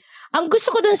 Okay? Ang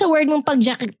gusto ko dun sa word mong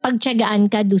pagtiyagaan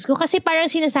ka, Dusco, kasi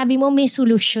parang sinasabi mo may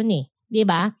solusyon di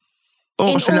ba?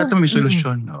 Kasi lahat naman may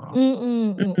solusyon.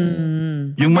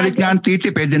 Yung malit nga ang titi,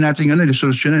 pwede natin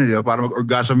solusyonan, di ba? Para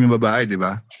mag-orgasm yung babae, di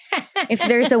ba? If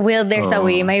there's a will, there's a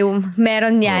way.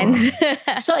 Meron yan.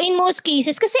 So in most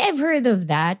cases, kasi I've heard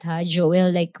of that,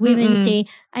 Joel, like women say,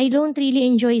 I don't really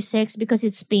enjoy sex because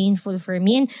it's painful for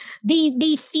me. And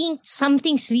they think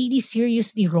something's really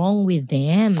seriously wrong with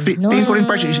them. Tingin ko rin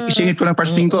isingit ko lang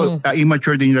tingin ko,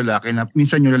 immature din yung lalaki na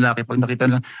minsan yung lalaki pag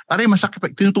nakita lang, aray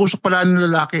masakit, tinutusok pala ng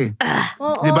lalaki.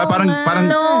 Di ba? Parang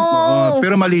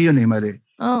pero mali yun mali.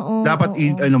 Dapat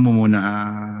mo muna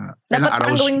dapat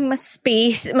parang gawin mas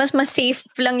space, mas safe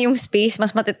lang yung space,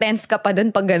 mas matitense ka pa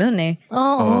dun pag ganun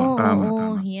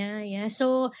tama. Yeah.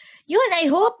 So, yun, I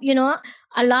hope,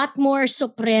 a lot more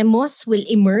Supremos will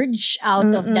emerge out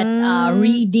of that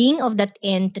reading of that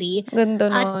entry. Ganda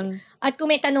nun. At kung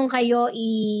may tanong kayo,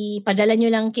 ipadala nyo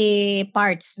lang kay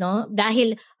Parts, no?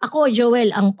 Dahil ako,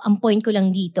 Joel, ang point ko lang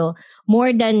dito,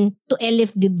 more than to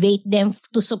elevate them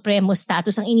to Supremo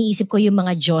status, ang iniisip ko yung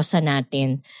mga Diyosa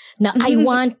natin. Na I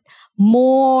want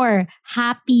more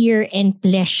happier and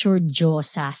pleasured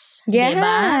Diyosas. Yes.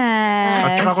 Diba?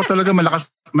 At saka ako talaga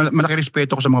malaki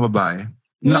respeto ko sa mga babae.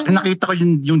 Nakita ko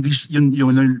yung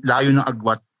layo ng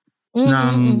agwat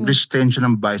ng resistensya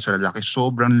ng babae sa lalaki.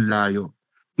 Sobrang layo.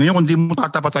 Ngayon kung di mo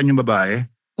tatapatan yung babae,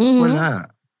 wala.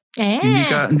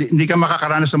 Hindi ka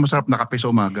makakaranas ng masarap na kape sa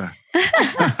umaga.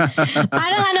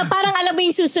 parang alam mo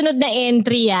yung susunod na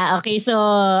entry. Okay, so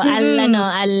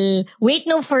I'll wait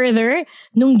no further.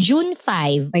 Nung June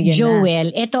 5, Joel,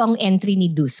 ito ang entry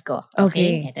ni Dusco.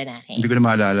 Okay. Ito na. Okay. Hindi ko na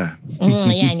maalala.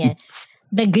 Yan.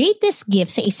 The greatest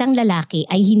gift sa isang lalaki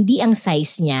ay hindi ang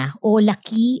size niya o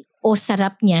laki o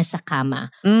sarap niya sa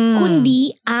kama,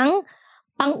 kundi ang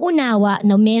pangunawa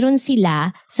na meron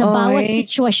sila sa bawat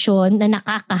sitwasyon na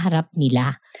nakakaharap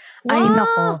nila. Wow. Ay,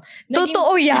 nako.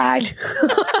 Totoo yan.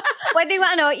 Pwede mo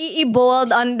i-bold,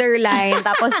 underline,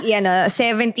 tapos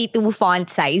 72 font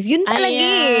size. Yun talaga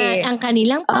Ang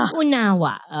kanilang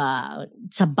pangunawa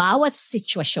sa bawat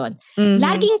sitwasyon.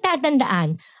 Laging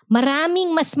tatandaan,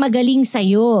 maraming mas magaling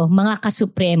sa'yo, mga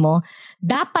kasupremo.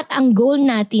 Dapat ang goal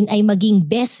natin ay maging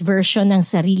best version ng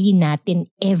sarili natin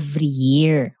every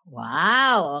year.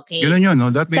 Wow, okay. Ganun yun,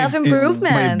 no? That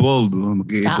self-improvement. May bold,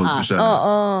 mag-i-evolve ko sa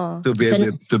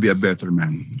to be a better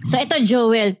man. So ito,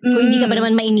 Joel, kung hindi ka ba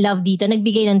naman ma-in love dito,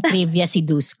 nagbigay ng trivia si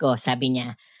Dusco, sabi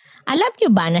niya. Alam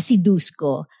niyo ba na si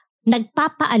Dusco,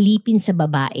 nagpapaalipin sa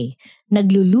babae,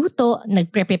 nagluluto,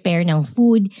 nagpre-prepare ng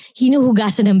food,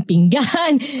 hinuhugasan ng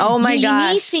pinggan. Oh my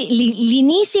gosh.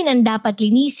 Linisin ang dapat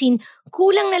linisin,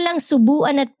 kulang na lang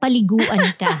subuan at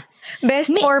paliguan ka. Best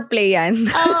foreplay yan.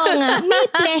 Oo nga. May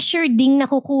pleasure ding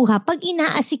nakukuha pag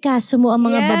inaasikaso mo ang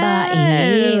mga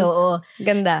babae. Oo.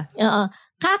 Ganda. Oo.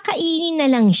 Kakainin na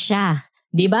lang siya.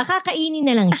 Di ba? Kakainin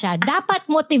na lang siya.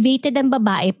 Dapat motivated ang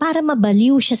babae para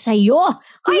mabaliw siya sa'yo.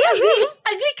 Ay,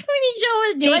 agree kami ni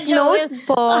Joel. Di ba, Take Joel? note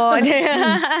po.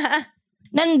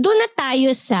 Nandun na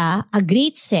tayo sa a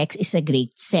great sex is a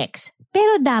great sex.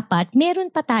 Pero dapat meron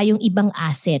pa tayong ibang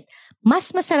asset.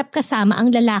 Mas masarap kasama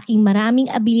ang lalaking maraming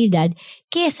abilidad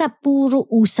kesa puro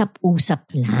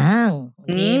usap-usap lang.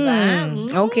 Di ba?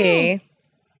 Okay.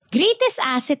 Greatest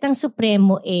asset ng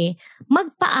Supremo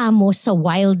magpaamo sa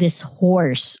wildest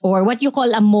horse or what you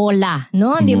call a mola,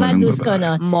 no? Di ba, Dusco,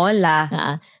 no? Mola.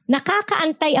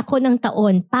 Nakakaantay ako ng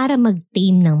taon para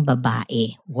mag-tame ng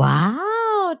babae.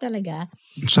 Wow, talaga.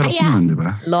 Sarap naman, di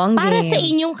ba? Long Para game. sa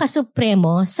inyong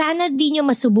kasupremo, sana di nyo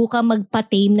masubukan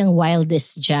magpa-tame ng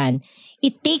wildest dyan.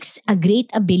 It takes a great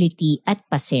ability at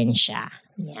pasensya.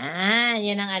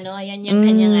 Yan ang yan yung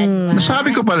kanyang advice.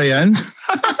 Nasabi ko pala yan.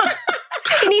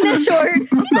 Hindi na sure.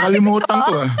 Nakalimutan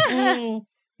ko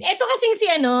Ito kasing si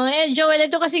Joel,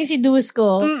 ito kasing si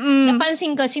Dusco.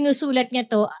 Napansin ko, sinusulat niya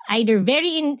to either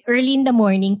early in the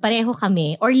morning, pareho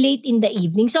kami, or late in the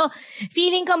evening. So,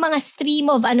 feeling ko mga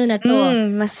stream of na to.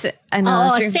 Mas,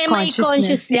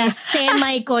 semi-consciousness.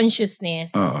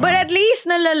 Semi-consciousness. But at least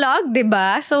nalalog,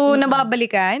 diba? So,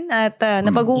 nababalikan at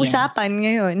napag-uusapan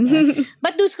ngayon.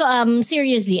 But Dusco,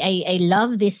 seriously, I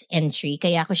love this entry,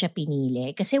 kaya ako siya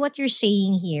pinili. Kasi what you're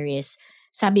saying here is,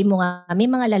 sabi mo nga, may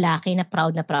mga lalaki na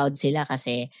proud sila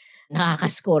kasi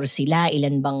nakaka-score sila.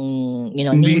 Ilan bang,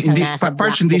 names ang nasa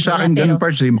black book. Hindi sa akin ganun,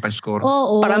 parts hindi makascore.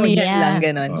 Oo, paramihan lang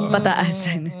ganun.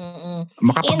 Pataasan.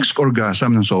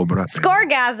 Makapag-scoregasm ng sobra.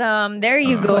 Scoregasm. There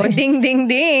you go. Ding,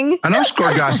 ding, ding. Ano?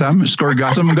 Scoregasm?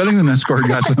 Scoregasm. Ang galing na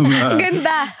Scoregasm.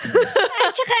 Ganda.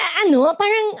 At saka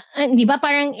parang, di ba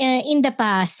parang in the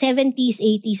past, 70s,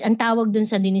 80s, ang tawag dun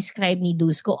sa dinescribe ni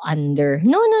Dusco, under.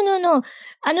 No.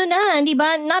 Ano na, di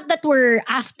ba? Not that we're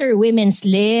after women's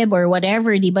lib or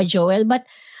whatever, di ba, Joel? But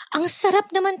ang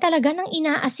sarap naman talaga ng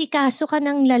inaasikaso ka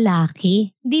ng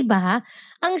lalaki. Di ba?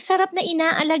 Ang sarap na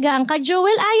inaalagaan ka.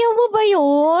 Joel, ayaw mo ba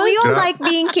yun? We all like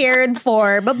being cared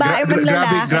for. Babae man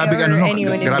lalaki grabe or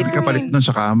anyone in grabe between. ka palit nun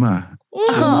sa kama.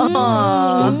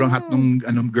 Sobrang hot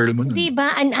nung girl mo nun.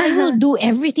 Diba? And I will do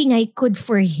everything I could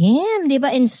for him.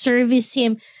 Diba? And service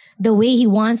him the way he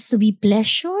wants to be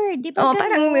pleasured. Diba?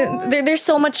 Parang there's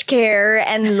so much care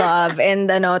and love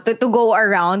and to go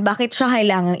around. Bakit siya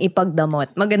kailangang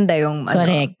ipagdamot? Maganda yung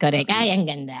Correct. Ay, ang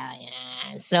ganda.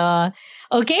 Yan. So,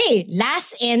 okay.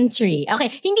 Last entry. Okay.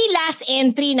 Hindi last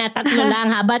entry na tatlo lang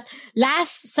ha. But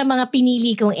last sa mga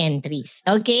pinili kong entries.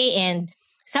 Okay? And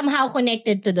somehow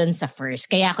connected to dun sa first.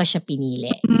 Kaya ako siya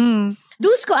pinili.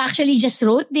 Dusco actually just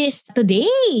wrote this today,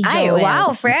 Joel. Ay,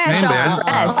 wow, fresh.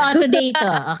 Today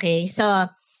to. Okay, so,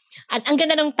 at ang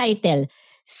ganda ng title,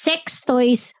 Sex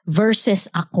Toys versus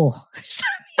Ako.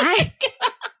 Ay!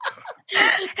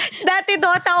 Dati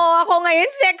Dota ako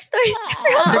ngayon, sex toys.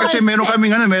 Kasi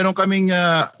meron kaming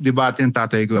debate ng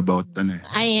tatay ko about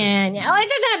Ayan.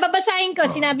 Ito na, babasahin ko.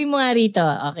 Sinabi mo nga rito.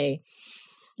 Okay.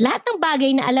 Lahat ng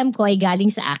bagay na alam ko ay galing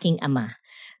sa aking ama.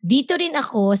 Dito rin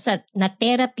ako na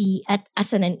therapy at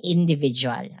as an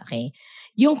individual. Okay?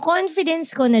 Yung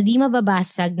confidence ko na di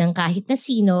mababasag ng kahit na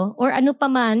sino or ano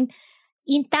paman,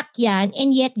 intact yan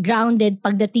and yet grounded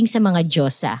pagdating sa mga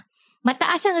Diyosa.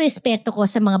 Mataas ang respeto ko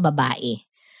sa mga babae.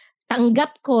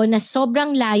 Tanggap ko na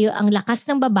sobrang layo ang lakas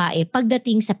ng babae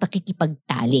pagdating sa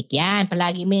pakikipagtalik. Yan,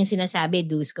 palagi mo yung sinasabi,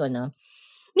 Dusco, no?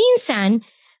 Minsan,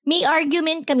 may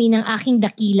argument kami ng aking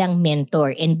dakilang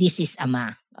mentor and this is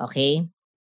ama. Okay?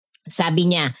 Sabi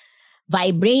niya,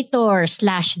 vibrator /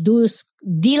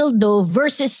 dildo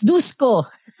versus Dusco.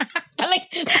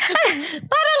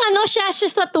 Parang siya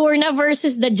sa Turna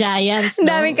versus the Giants. No?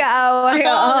 Daming kaaway.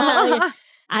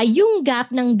 Yung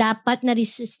gap ng dapat na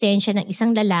resistensya ng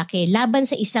isang lalaki laban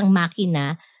sa isang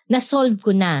makina, na-solve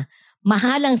ko na.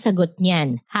 Mahal ang sagot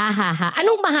niyan. Ha.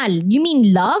 Anong mahal? You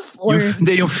mean love? Or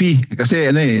Hindi, yung fee. Kasi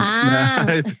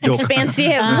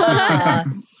expensive.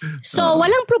 So,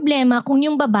 walang problema kung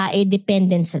yung babae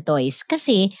dependent sa toys.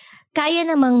 Kasi, kaya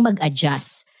namang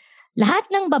mag-adjust. Lahat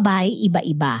ng babae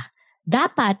iba-iba.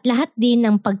 Dapat lahat din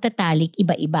ng pagtatalik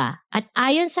iba-iba. At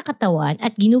ayon sa katawan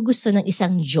at ginugusto ng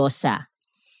isang Diyosa.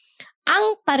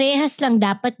 Ang parehas lang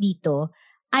dapat dito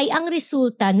ay ang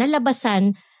resulta na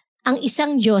labasan ang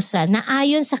isang Diyosa na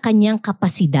ayon sa kanyang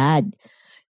kapasidad.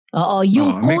 Oo,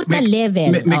 yung quota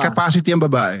level. May capacity ang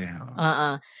babae.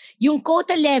 Yung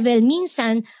quota level,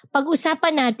 minsan,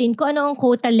 pag-usapan natin kung ano ang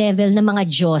quota level ng mga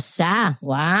Diyosa.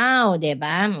 Wow,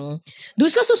 diba?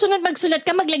 Dusco, susunod magsulat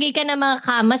ka, maglagay ka ng mga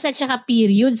kamas at saka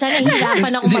period. Sana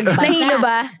hirapan ako magbasa. Nahilo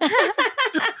ba?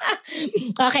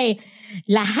 Okay.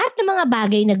 Lahat ng mga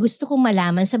bagay na gusto kong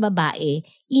malaman sa babae,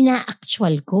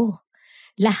 ina-actual ko.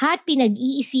 Lahat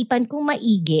pinag-iisipan kong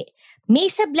maigi. May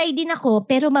sablay din ako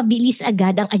pero mabilis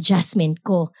agad ang adjustment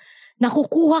ko.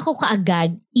 Nakukuha ko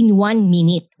kaagad in 1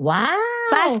 minute. Wow!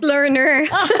 Fast learner.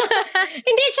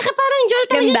 Hindi, tsaka parang Joel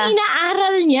talagang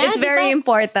inaaral niya. It's very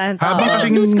important. Habang Pero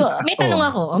kasing... Dusco, may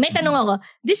tanong ako.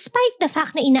 Despite the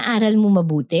fact na inaaral mo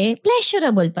mabuti,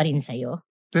 pleasurable pa rin sa'yo?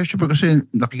 Pleasurable kasi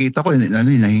nakikita ko,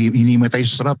 hinimatay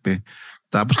sa sarap eh.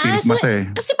 Tapos tinik mata eh.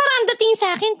 Kasi parang ang dating sa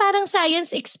akin, parang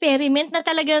science experiment na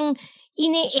talagang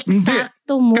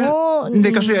ine-eksakto mo.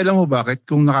 Hindi kasi alam mo bakit?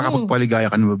 Kung nakakapagpaligaya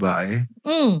ka ng babae,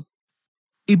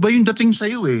 iba yung dating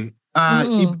sa'yo eh.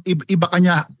 Iba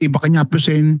kanya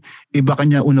plusin, iba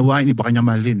kanya unawain, iba kanya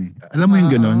mahalin eh. Alam mo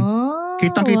yung ganun?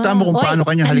 Kitang-kita mo kung paano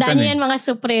kanya halikan eh. Tandaan niyo yan mga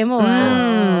supremo.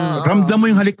 Ramdam mo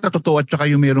yung halik na totoo at saka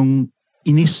yung merong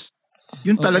inis.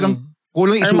 Yun talagang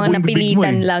kulang isubo yung bibig mo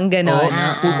eh. lang gano'n.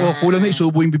 Kulang na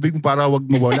isubo yung bibig mo para wag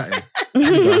mawala eh.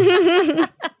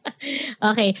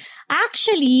 Okay.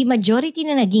 Actually, majority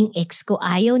na naging ex ko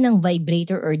ayaw ng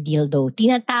vibrator or dildo.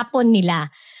 Tinatapon nila.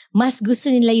 Mas gusto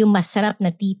nila yung masarap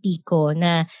na titi ko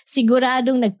na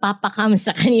siguradong nagpapakam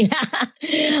sa kanila.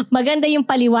 Maganda yung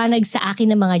paliwanag sa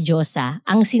akin ng mga Diyosa.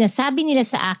 Ang sinasabi nila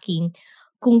sa akin,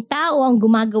 kung tao ang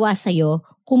gumagawa sa'yo,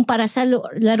 kumpara sa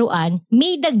laruan,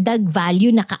 may dagdag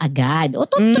value na kaagad. O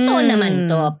totoo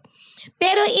naman to.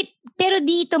 Pero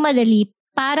dito madali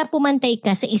para pumantay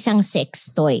ka sa isang sex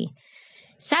toy.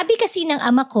 Sabi kasi ng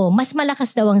ama ko, mas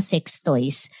malakas daw ang sex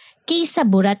toys kaysa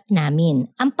burat namin.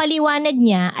 Ang paliwanag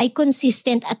niya ay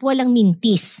consistent at walang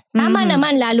mintis. Tama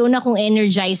naman, lalo na kung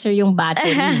energizer yung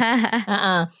battery.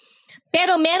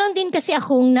 Pero meron din kasi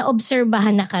akong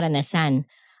naobserbahan na karanasan.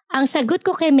 Ang sagot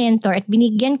ko kay mentor at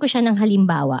binigyan ko siya ng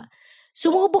halimbawa,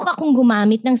 sumubok akong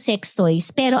gumamit ng sex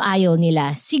toys pero ayaw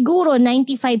nila. Siguro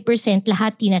 95%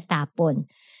 lahat tinatapon.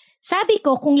 Sabi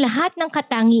ko, kung lahat ng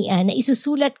katangian na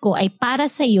isusulat ko ay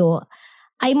para sa'yo,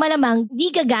 ay malamang di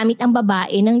gagamit ang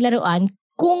babae ng laruan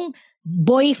kung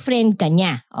boyfriend ka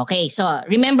niya. Okay, so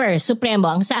remember, Supremo,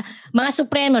 mga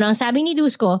Supremo, ang sabi ni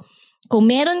Dusco, kung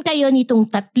meron kayo nitong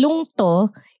tatlong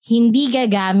to, hindi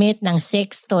gagamit ng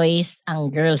sex toys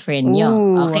ang girlfriend nyo.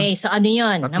 Okay, so ano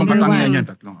yun? Tatlong Number katangian 1. yan,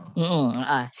 tatlong.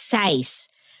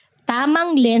 Size.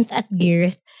 Tamang length at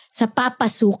girth sa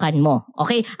papasukan mo.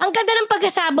 Okay? Ang ganda ng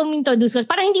pagkasabong nito, Dusco.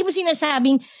 Parang hindi mo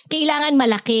sinasabing kailangan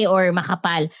malaki or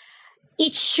makapal.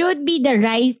 It should be the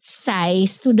right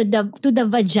size to the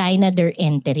vagina they're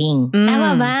entering.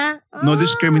 Tama ba? No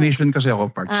discrimination kasi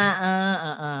ako, parts.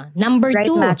 Number 2.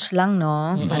 Right match lang,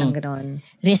 no? Parang gano'n.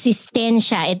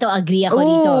 Resistensya. Ito, agree ako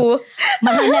dito.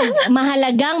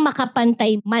 Mahalagang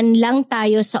makapantay man lang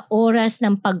tayo sa oras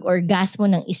ng pag-orgasmo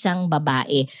ng isang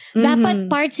babae.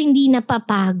 Dapat parts hindi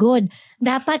napapagod.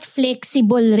 Dapat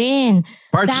flexible rin.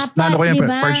 Parts, dapat, ko yan,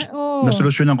 diba? parts,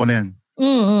 nasolusyonan ko na yan.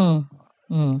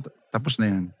 Tapos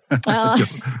na yan. Para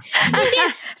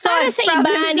sa iba,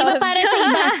 di ba? Para sa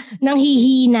iba,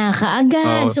 nanghihina ka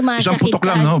agad, sumasakit isang putok ka.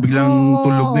 lang, no? Biglang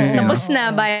tulog na yan. Tapos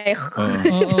na, bye.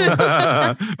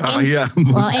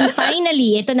 And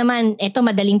finally, ito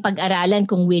madaling pag-aralan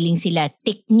kung willing sila.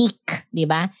 Technique, di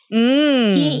ba?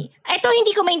 Ito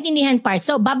hindi ko maintindihan part.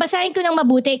 So, babasahin ko ng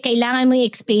mabuti. Kailangan mo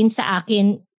i-explain sa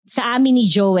amin ni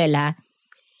Joel, ha?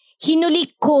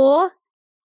 Hinuli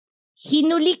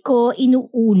ko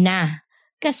inuuna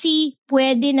kasi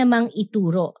pwede namang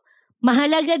ituro.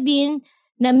 Mahalaga din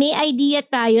na may idea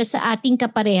tayo sa ating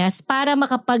kaparehas para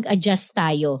makapag-adjust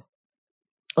tayo.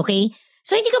 Okay?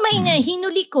 So hindi ko maintindihan,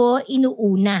 hinuli ko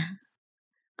inuuna.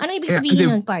 Ano ibig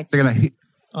sabihin nun, parts? Teka na,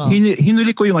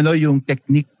 hinuli ko yung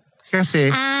technique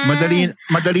kasi madali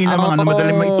na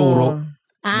madali maituro.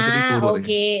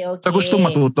 Okay. Sa gustong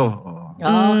matuto.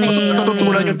 Okay.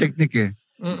 Natutunan yung technique eh.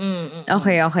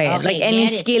 Okay. Like any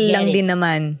skill lang din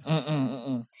naman.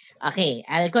 Okay,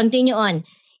 I'll continue on.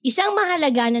 Isang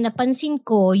mahalaga na napansin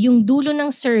ko yung dulo ng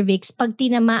cervix pag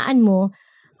tinamaan mo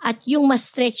at yung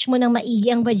ma-stretch mo ng maigi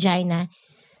ang vagina.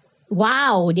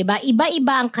 Wow, 'di ba?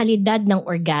 Iba-iba ang kalidad ng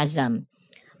orgasm.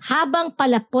 Habang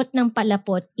palapot ng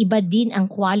palapot, iba din ang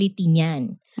quality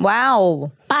niyan. Wow.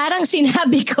 Parang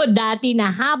sinabi ko dati na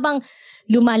habang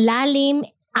lumalalim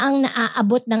ang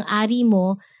naaabot ng ari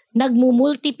mo,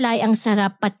 nagmumultiply ang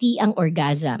sarap pati ang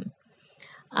orgasm.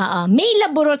 May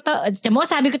laboratorio,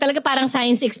 sabi ko talaga parang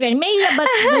science experiment. May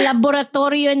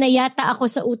laboratorio na yata ako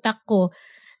sa utak ko.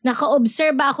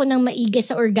 Naka-obserba ako ng maigi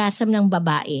sa orgasm ng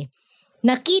babae.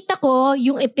 Nakita ko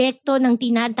yung epekto ng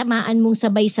tinatamaan mong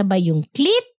sabay-sabay yung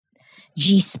clit,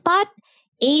 G-spot,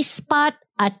 A-spot,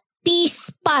 at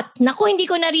P-spot. Naku, hindi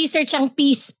ko na-research ang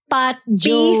P-spot,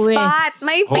 Joey. P-spot.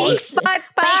 May P-spot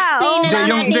pa. Pa-explain na lang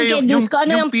natin kay Dusco.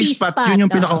 Ano yung P-spot? Yun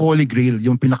yung pinaka-holy grail.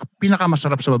 Yung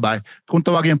pinaka-masarap sa babae. Kung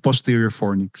tawagin yung posterior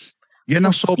fornix. Yan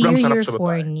ang sobrang sarap sa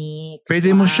babae. Fornix.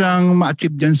 Pwede mo siyang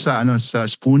ma-achieve dyan sa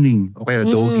spooning o kaya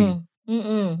doggy.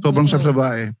 Sobrang sarap sa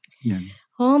babae. Yan.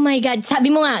 Oh my God. Sabi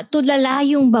mo nga, tulala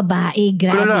yung babae.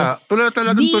 Grabe. Tulala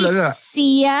talagang tulala.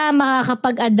 Siya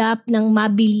makakapag-adapt ng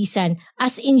mabilisan.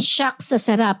 As in shock sa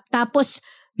sarap. Tapos,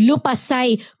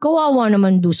 lupasay. Kawawa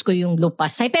naman Dusco yung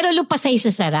lupasay. Pero lupasay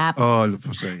sa sarap. Oh,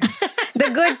 lupasay. The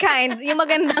good kind. Yung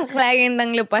magandang client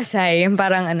ng lupasay. Yung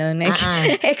parang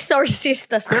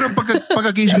exorcist. Pero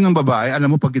pagkagising ng babae,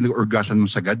 alam mo pag nag-orgasm ng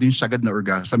sagad, yung sagad na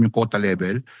orgasm, yung quota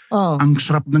level, ang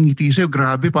sarap ng ngiti sa'yo.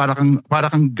 Grabe, para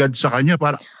kang God sa kanya.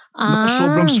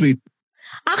 Sobrang sweet.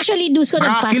 Actually, Dusco,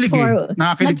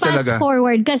 nag-fast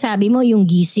forward ka, sabi mo, yung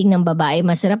gising ng babae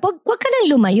masarap. Wag ka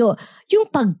nang lumayo. Yung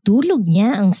pagtulog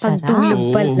niya, ang sarap.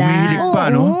 Pagtulog pala. Umihilig pa,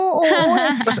 no? Oo.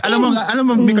 Tapos alam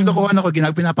mo, may kalokohan ako,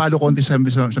 pinapalo ko sa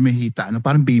may hita,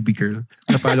 parang baby girl.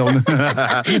 Napalo ko.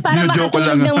 Para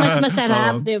makatulog ng mas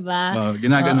masarap, di ba?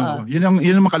 Ginagano ko.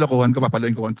 Yun ang makalokohan ko,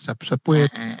 papaloin ko sa puwet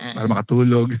para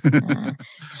makatulog.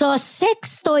 So,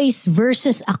 sex toys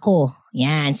versus ako.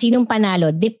 Yan, sinong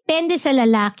panalo? Depende sa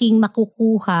lalaking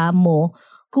makukuha mo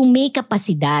kung may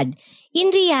kapasidad. In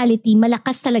reality,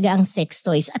 malakas talaga ang sex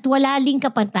toys at wala ling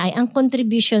kapantay ang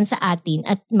contribution sa atin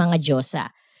at mga Diyosa.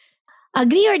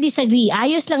 Agree or disagree?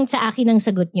 Ayos lang sa akin ang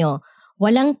sagot nyo.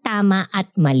 Walang tama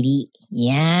at mali.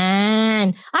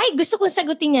 Yan. Ay, gusto kong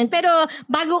sagutin yan. Pero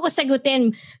bago ko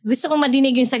sagutin, gusto kong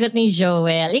madinig yung sagot ni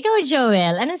Joel. Ikaw,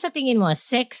 Joel, anong sa tingin mo?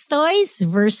 Sex toys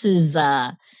versus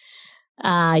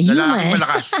Lalaking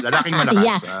malakas.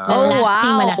 Yeah.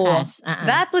 Wow. Malakas.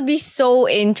 That would be so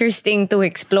interesting to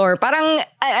explore. Parang,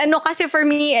 kasi for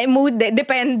me, mood,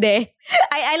 depende.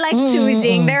 I like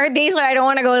choosing. There are days where I don't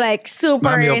want to go like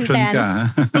super Mami, intense.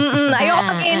 Ka. Ayoko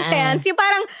pag-intense. Yung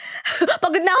parang,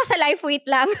 pagod na ako sa life, wait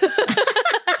lang.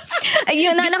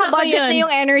 Ayun na, naka-budget na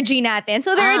yung energy natin.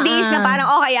 So there are days na parang,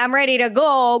 okay, I'm ready to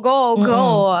go.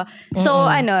 So,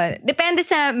 depende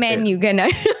sa menu, gano'n.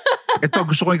 Ito,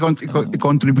 gusto ko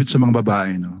i-contribute sa mga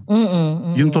babae, no?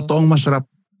 Yung totoong masarap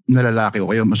na lalaki o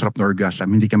kaya masarap na orgasm,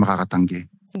 hindi ka makakatanggi.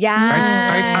 Yan.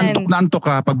 Kahit antok na antok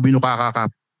ka, pag binuka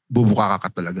ka, bubuka ka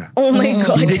talaga. Oh my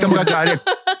God. Hindi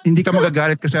ka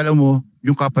magagalit kasi alam mo,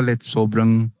 yung kapalit,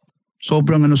 sobrang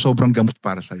gamot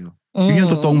para sa'yo. Yun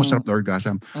yung totoong masarap na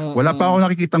orgasm. Wala pa ako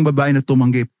nakikitang babae na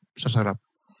tumanggi sa sarap.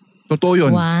 Totoo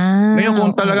yun. Wow. Ngayon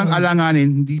kung talagang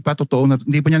alanganin, hindi pa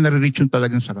hindi pa niya nare-reach yung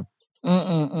talagang sarap.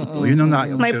 Yun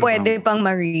ang may pwede pang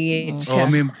ma-reach.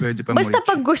 May pwede pang basta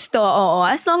pag gusto,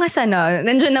 as long as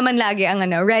nandiyan naman lagi ang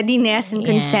readiness and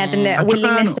consent and the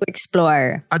willingness to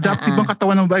explore. Adaptive ang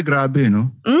katawan ng babae, grabe,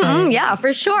 no? Yeah, for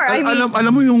sure.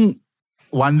 Alam mo yung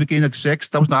 1 week kayo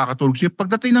nag-sex tapos nakakatulog siya.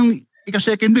 Pagdating ng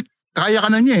ika-second week, kaya ka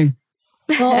na niya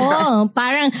Oo,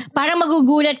 parang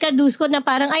magugulat ka, Dusco, na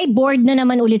parang bored na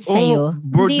naman ulit sa'yo.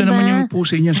 Bored na naman yung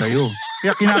pusi niya sa'yo.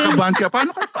 Kaya kinakabahan ka,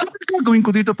 paano gagawin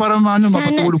ko dito para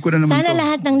mapatulog ko na naman sana to?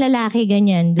 Lahat ng lalaki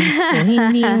ganyan, Dusco.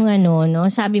 Hindi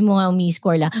yung sabi mo nga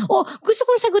umi-score lang. Gusto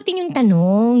kong sagutin yung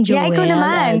tanong, Joel. Yeah, ikaw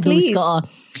naman, please. Dusco.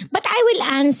 But I will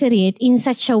answer it in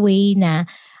such a way na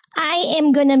I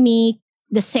am gonna make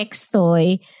the sex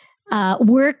toy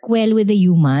work well with the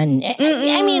human.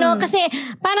 I mean, kasi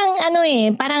parang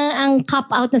parang ang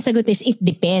cop-out na sagot is it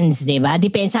depends, di ba?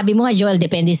 Depends. Sabi mo nga, Joel,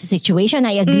 depende sa situation.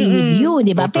 I agree with you,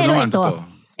 di ba? Pero ito.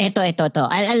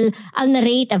 I'll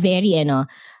narrate a very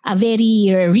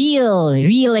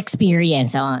real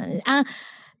experience.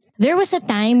 There was a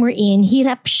time wherein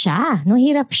hirap siya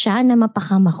na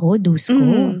mapakama ko, Dusco.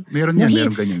 Meron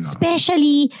ganyan.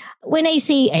 Especially when I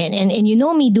say, and you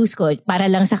know me, Dusco, para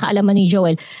lang sa kaalaman ni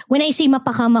Joel, when I say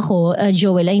mapakama ko,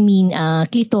 Joel, I mean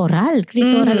clitoral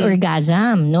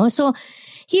orgasm, no? So,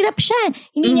 hirap siya.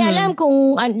 Hindi niya alam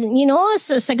kung,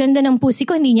 sa ganda ng pusi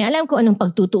ko, hindi niya alam kung anong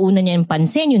pagtutuunan niya yung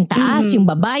pansin, yung taas, yung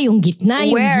baba, yung gitna,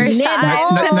 yung gilid.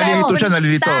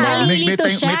 Nalilito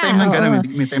siya. May time na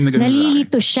gano'n.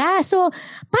 Nalilito siya. So,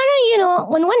 parang,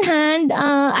 on one hand,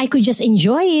 I could just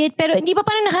enjoy it, pero hindi pa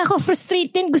parang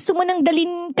nakaka-frustrate din. Gusto mo nang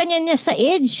dalin kanya niya sa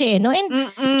edge, no? And,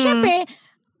 syempre,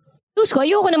 Dusco,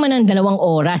 ayoko naman ng 2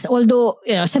 oras. Although,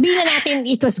 sabihin na natin,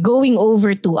 it was going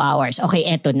over 2 hours. Okay,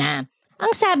 eto na.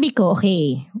 Ang sabi ko,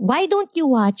 okay, why don't you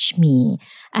watch me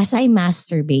as I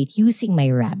masturbate using my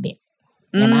rabbit?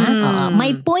 Diba?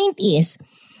 My point is,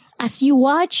 as you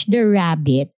watch the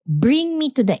rabbit bring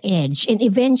me to the edge and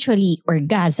eventually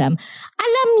orgasm,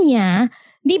 alam niya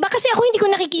Di ba? Kasi ako hindi ko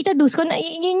nakikita, Dusco.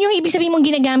 Yun yung ibig sabihin mong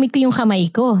ginagamit ko yung kamay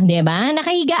ko. Di ba?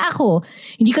 Nakahiga ako.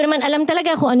 Hindi ko naman alam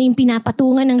talaga kung ano yung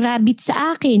pinapatungan ng rabbit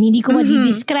sa akin. Hindi ko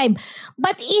ma-describe.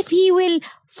 But if he will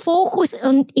focus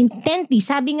on intently,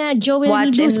 sabi nga Joel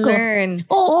Watch ni Dusco. and learn.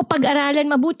 Oo, pag-aralan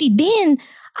mabuti. Then,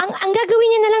 ang gagawin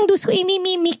niya na lang, Dusco,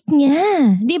 imimimik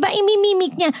niya. Di ba?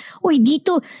 Imimimik niya. Uy,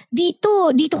 dito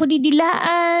ko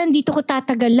didilaan, dito ko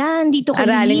tatagalan, dito ko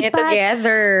Aralin niya lilipat.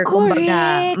 together.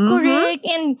 Correct.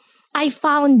 And I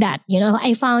found that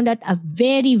a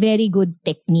very, very good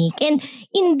technique. And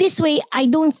in this way, I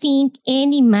don't think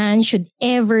any man should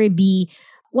ever be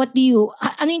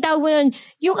ano yung tawag mo nun?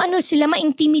 Yung sila,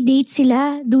 ma-intimidate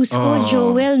sila, Dusco,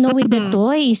 Joel, no, with the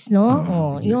toys,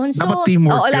 no? Yun. So, dapat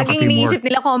teamwork. Laging iniisip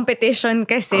nila competition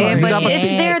kasi.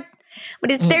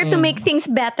 But it's there to make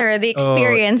things better, the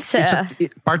experience.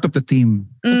 It's part of the team.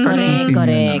 Correct.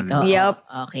 Yep.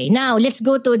 Okay, now, let's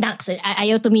go to next.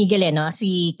 Ayaw tumigil no?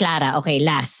 Si Clara. Okay,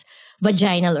 last.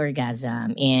 Vaginal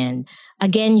orgasm. And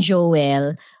again,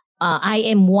 Joel, I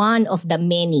am one of the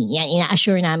many. Yan,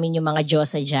 ina-assure namin yung mga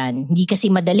Diyosa dyan. Hindi kasi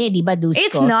madali, di ba, Dusco?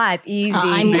 It's not easy.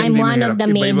 I'm one of the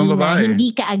many na babae. hindi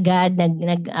ka agad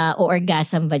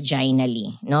nag-orgasm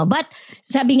vaginally. No? But,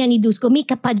 sabi nga ni Dusco,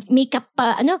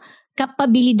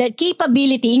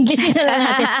 capability, English na lang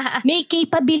natin. May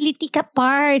capability ka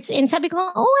parts. And sabi ko,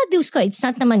 Dusco, it's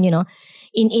not naman,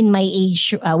 in my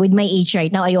age, with my age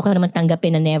right now, ayoko naman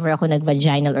tanggapin na never ako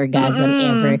nag-vaginal orgasm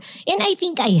ever. And I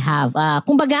think I have.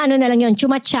 Kumbaga na lang yun,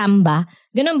 chumachamba.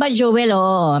 Ganun ba, Joel?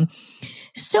 Oo.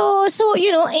 So,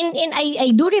 and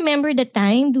I do remember the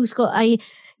time, Dusco, I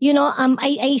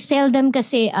seldom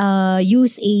kasi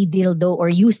use a dildo or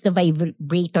use the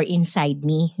vibrator inside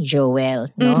me,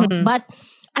 Joel. No? But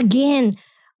again,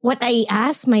 what I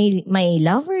ask my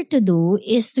lover to do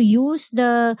is to use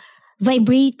the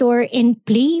vibrator and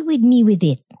play with me with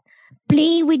it.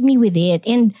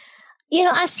 And,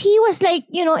 as he was like,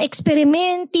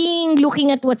 experimenting,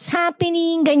 looking at what's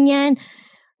happening, ganyan,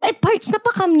 parts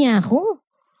napakam niya ako.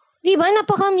 Diba?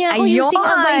 Napakam niya ako using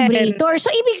a vibrator. So,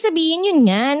 ibig sabihin yun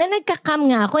nga, na nagkakam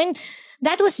nga ako. And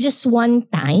that was just one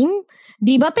time.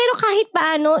 Diba? Pero kahit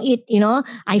paano,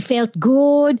 I felt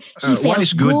good. He felt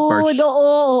good.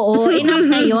 Oo. Enough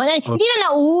na yun. Hindi na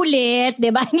naulit.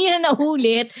 Diba? Hindi na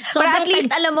naulit. But at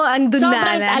least alam mo, andun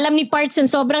na. Alam ni Parts,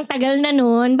 sobrang tagal na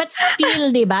nun. But still,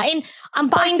 diba? And ang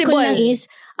point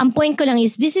ko lang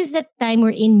is, this is the time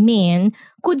wherein men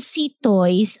could see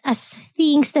toys as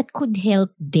things that could help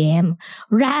them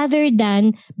rather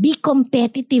than be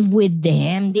competitive with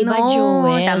them. Diba,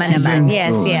 Joel? Tama naman.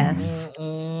 Yes.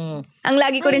 Ang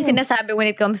lagi ko rin sinasabi when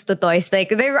it comes to toys, like,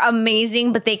 they're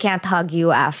amazing but they can't hug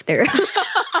you after.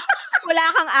 Wala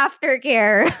kang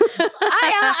aftercare.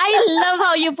 I love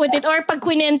how you put it. Or pag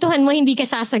kwentuhan mo, hindi ka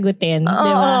sasagutin.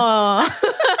 Diba?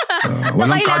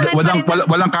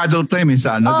 Walang cuddle time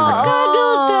sa diba?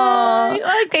 Cuddle time.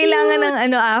 Kailangan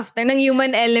ng after, ng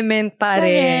human element pa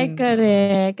rin.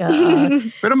 Correct.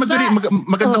 Pero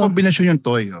maganda kombinasyon yung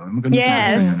toy.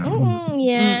 Yes.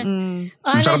 Yeah.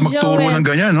 Sarap magturo ng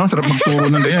ganyan, no? Sarap magturo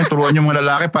ng ganyan. Turuan yung mga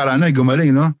lalaki para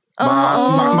gumaling, no?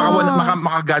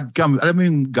 Maka-God cam. Alam mo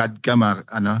yung God cam,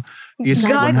 is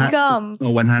God cam.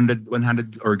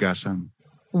 100 orgasm.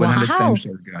 100 times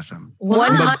orgasm.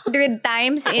 100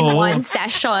 times in one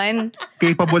session.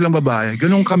 Capable ang babae.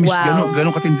 Ganun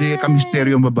katindi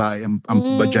kamisteryo ang babae, ang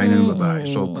vagina ng babae.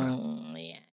 Sobra.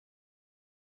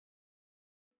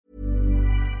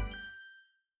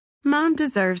 Mom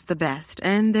deserves the best,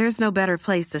 and there's no better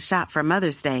place to shop for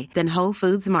Mother's Day than Whole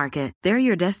Foods Market. They're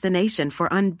your destination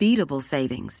for unbeatable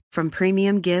savings, from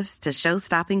premium gifts to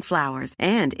show-stopping flowers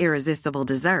and irresistible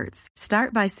desserts.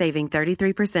 Start by saving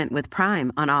 33% with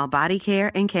Prime on all body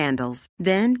care and candles.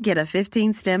 Then get a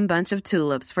 15-stem bunch of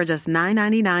tulips for just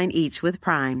 $9.99 each with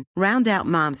Prime. Round out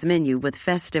Mom's menu with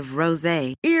festive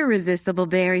rosé, irresistible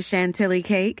berry chantilly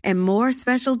cake, and more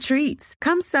special treats.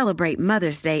 Come celebrate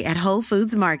Mother's Day at Whole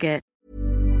Foods Market.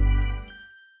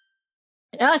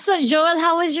 So, Joel,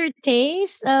 how was your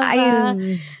taste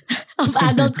of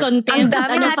adult content? Ang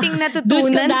dami nating natutunan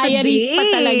Dusco Diaries today. Pa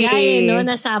talaga no?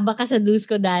 Nasaba ka sa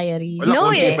Dusco Diaries.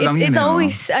 No, it's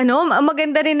always,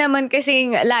 maganda rin naman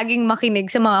kasing laging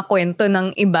makinig sa mga kwento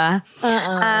ng iba.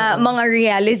 Mga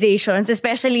realizations,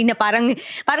 especially na parang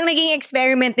naging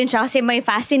experiment din siya kasi may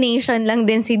fascination lang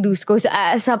din si Dusco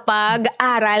sa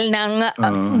pag-aral ng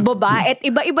babae. At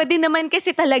iba-iba din naman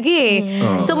kasi talaga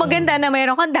So maganda na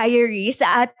mayroon kang diaries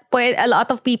at a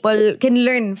lot of people can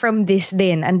learn from this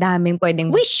din. Ang daming pwedeng...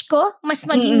 Wish ko, mas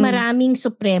maging maraming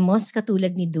Supremos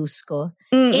katulad ni Dusco.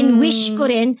 And wish ko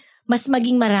rin, mas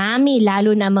maging marami,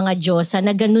 lalo na mga Diyosa,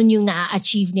 na ganun yung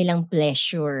na-achieve nilang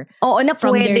pleasure. Oo, na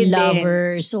from pwede their din.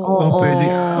 lovers. So, pwede.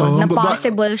 Na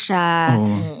possible siya.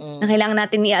 Na kailangan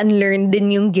natin i-unlearn din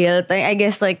yung guilt. I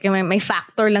guess like may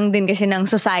factor lang din kasi ng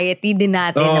society din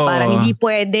natin na parang hindi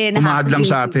pwede. Umahad lang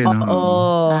sa atin.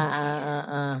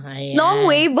 Long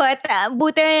way, but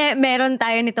buti meron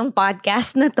tayo nitong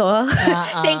podcast na to.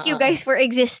 Thank you guys for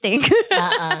existing.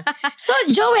 So,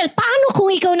 Joel, paano kung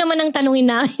ikaw naman ang tanungin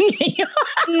namin ngayon?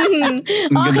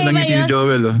 Ang ganda ng ngiti ni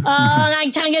Joel.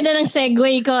 Ang ganda ng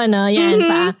segue ko, no? Yan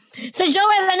pa. So,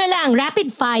 Joel,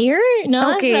 rapid fire,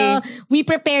 no? Okay. So, we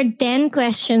prepared 10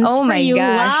 questions for you.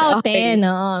 Gosh. Wow, Okay. 10,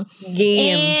 no?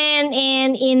 Game.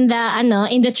 And in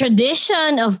the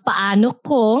tradition of Paano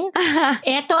Kung,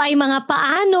 ito ay mga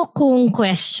Paano Kung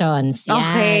questions. Yan,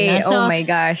 Okay. no? So, oh my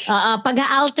gosh.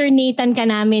 pag-alternatean ka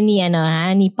namin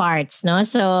ni Parts, no?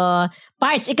 So,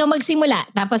 Parts, ikaw magsimula,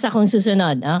 tapos akong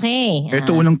susunod. Okay.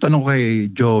 Ito unang tanong kay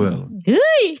Joel.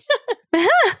 Uy!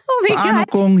 Oh my Paano God.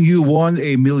 kung you won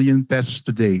 1 million pesos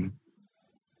today?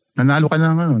 Nanalo ka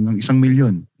ng 1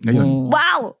 million ngayon.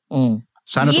 Wow!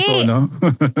 Sana totoo, no?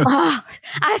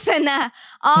 Asa na?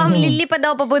 Lilipad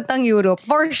daw papuntang Europe.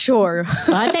 For sure.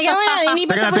 Teka muna, hindi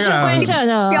pa Teka, tapos yung question.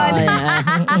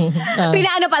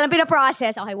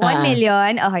 Pinaprocess. Okay, 1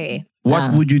 million. Okay.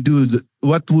 What would you do?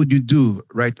 What would you do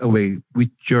right away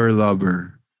with your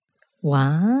lover?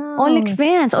 Wow. All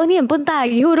expense. Yan, punta.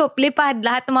 Europe, lipad.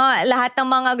 Lahat ng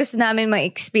mga gusto namin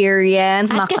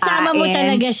ma-experience, At makain. kasama mo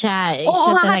talaga siya. Oo,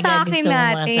 Siya talaga hahatakin gusto mo.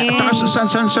 natin.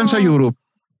 Saan sa Europe?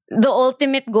 The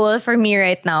ultimate goal for me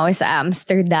right now is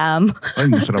Amsterdam.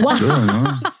 Ay, masarap doon, no?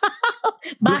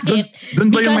 Bakit? Doon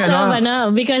ba yung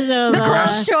Because of The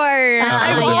culture. Akala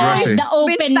I've ko always grass eh. the been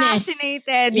openness.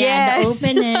 fascinated. Yeah, Yes. the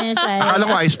openness. Akala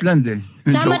ko Iceland eh.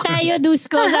 Sama Joke. tayo,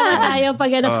 Dusco. Sama tayo pag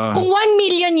Kung 1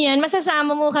 million yan,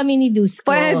 masasama mo kami ni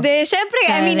Dusco. Pwede. Siyempre,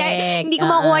 Correct. hindi ko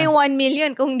makuha yung 1 million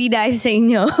kung hindi dahil sa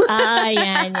inyo.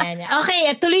 Yan.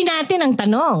 Okay, tuloy natin ang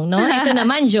tanong. No? Ito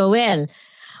naman, Joel.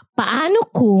 Paano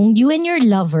kung you and your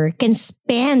lover can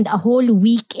spend a whole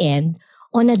weekend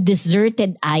on a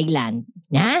deserted island?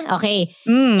 Okay.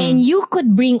 And you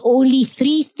could bring only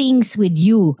 3 things with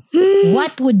you.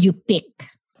 What would you pick?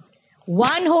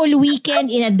 1 whole weekend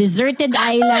in a deserted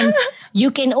island,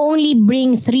 you can only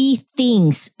bring 3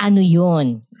 things. Ano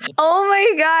yun? Oh my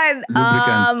God.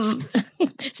 Lubricants.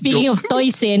 Speaking of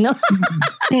toys, no?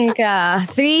 Teka,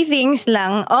 3 things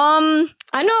lang.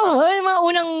 Mga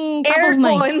unang top of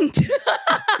mind?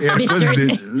 Aircon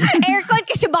din. Aircon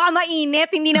kasi baka mainit.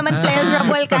 Hindi naman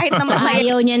pleasurable kahit na So masaya.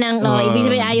 ayaw niya ng, ibig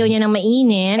sabihin ayaw niya ng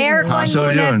mainit. Aircon So,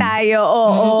 muna yun. tayo.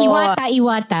 Oo.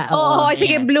 Iwata. Oo,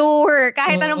 sige, ayan. blower.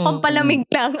 Kahit anong pampalamig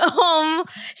lang.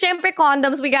 Syempre,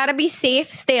 condoms, we gotta be safe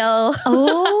still.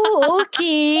 Oh,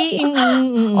 okay.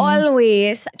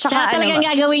 Always. Tsaka talagang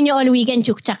gagawin niyo all weekend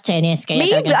chuk-chak chenes. Kaya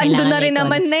Maybe, talagang ando kailangan na rin ito.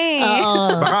 naman na eh.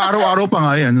 Oo. Baka araw-araw pa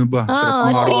nga yan. Ano ba? Sarap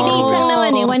ng 3 araw-araw. days lang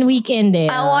naman 1 weekend eh.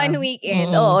 1 weekend.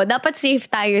 Oo, dapat safe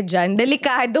tayo dyan.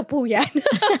 Delikado po yan.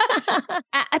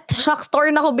 At shock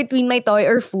store na ako between my toy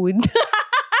or food.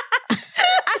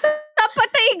 Asa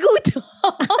patay gutom.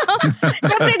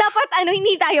 Siyempre dapat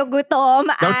hindi tayo gutom.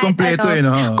 Dapat kompleto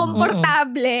no?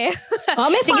 Komportable.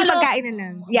 May Sige, follow-up. pagkain na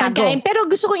lang. Yeah, Pagkain. go. Pero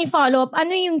gusto kong i-follow up,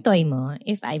 ano yung toy mo?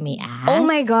 If I may ask. Oh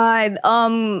my God.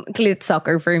 Clit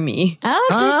sucker for me. Oh,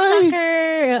 cute Ay! sucker.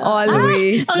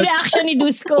 Always. Ang reaction ni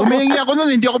Dusco. Umihingi ako nun.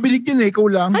 Hindi ako biligyan eh. Ikaw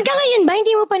lang. Hanggang ngayon ba,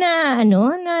 hindi mo pa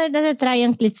na-try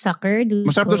ang clit sucker, Dusco?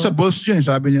 Masarap doon sa balls yun.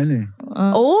 Sabi niya eh.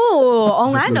 Oo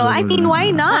nga no. I mean, why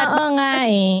not? Oo nga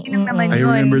eh. Yun lang naman I yun.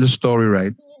 remember the story,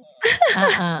 right?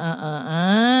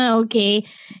 Okay.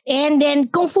 And then,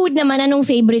 kung food naman, anong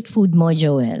favorite food mo,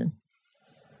 Joel?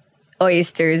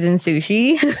 Oysters and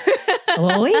sushi.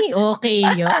 Oy, okay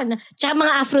yun. Tsaka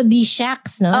mga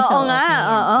aphrodisiacs, no? Oo nga.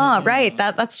 okay. Oo. Right.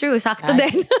 That's true. Sakto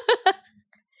din.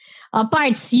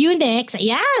 Parts, you next.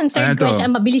 Ayan, third Eto.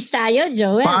 question. Mabilis tayo,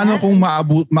 Joel. Paano kung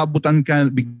maabutan ka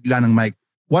bigla ng mic?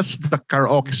 What's the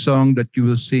karaoke song that you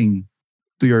will sing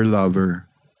to your lover?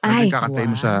 Ay,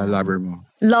 kakatay mo sa lover mo?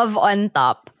 Love on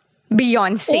Top.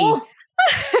 Beyonce. Oh.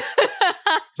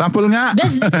 Sample nga.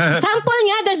 Sample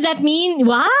nga, does that mean?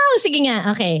 Wow, sige nga.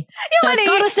 Okay. So,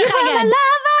 chorus na kagad.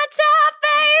 Love on top,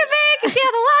 baby. Cause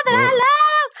you're the one that I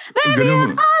love. Baby,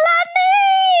 you're all I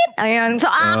need. Ayan. So,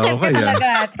 akit ka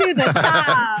talaga. To the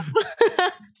top.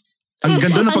 Ang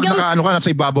ganda na pag nakaano ka, nasa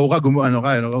ibabaw ka,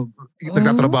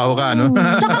 nagtatrabaho ka, no?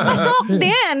 Tsaka pasok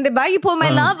din, di ba? You put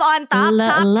my love on top,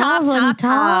 Love on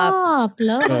top.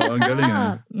 Love on ang galing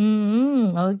top.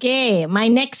 Okay.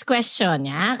 My next question.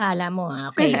 Akala mo.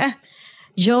 Okay.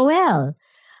 Joel,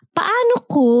 paano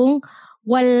kung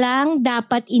walang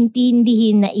dapat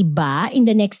intindihin na iba in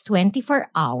the next 24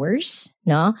 hours,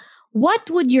 no? What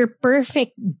would your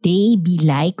perfect day be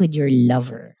like with your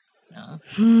lover? No?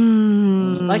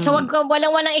 So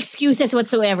walang excuses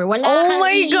whatsoever. Wala kang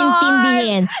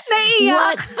iintindihin.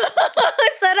 Naiiyak.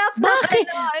 Sarap na. Bakit?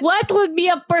 What would be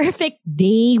a perfect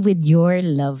day with your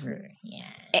lover?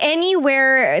 Yeah.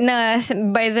 Anywhere na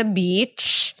by the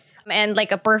beach and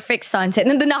like a perfect sunset.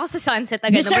 Nandun ako sa sunset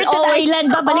agad. Deserted island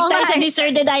ba? Balik tayo sa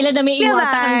deserted island na may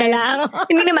iwata kang dalang.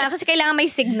 Hindi naman kasi kailangan may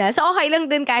signal. So okay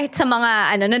lang din kahit sa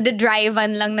mga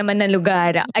nade-drive-an lang naman na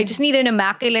lugar. I just need an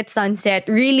immaculate sunset,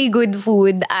 really good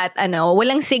food at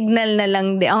walang signal na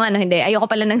lang. Hindi. Ayoko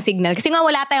pala ng signal. Kasi nga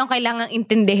wala tayong kailangang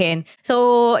intindihin.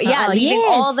 So yeah, leaving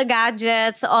all the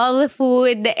gadgets, all the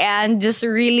food, and just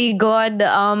really good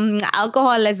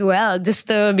alcohol as well. Just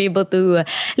to be able to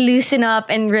loosen up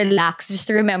and relax. Just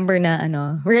to remember na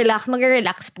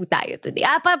mag-relax po tayo today.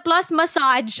 Plus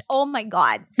massage. Oh my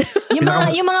God. yung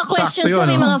mga questions mo,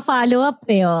 may mga follow-up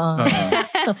eh.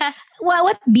 Sakto.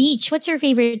 What beach? What's your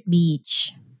favorite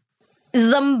beach?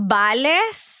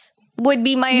 Zambales would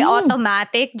be my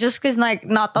automatic just because like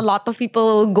not a lot of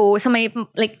people go sa may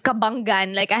like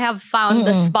Kabangan. Like I have found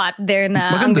the spot there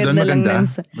na ang ganda lang.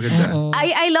 Maganda.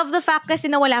 I love the fact kasi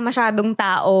na wala masyadong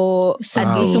tao. So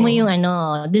gusto mo yung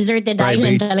deserted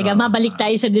island talaga. Mabalik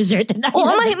tayo sa deserted island.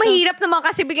 Oo, mahirap naman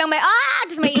kasi biglang may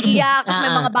tapos may iiyak, tapos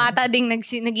may mga bata ding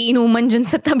nagiinuman dyan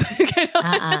sa tabi.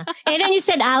 And then you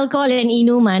said alcohol and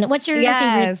inuman. What's your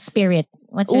favorite spirit?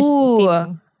 What's your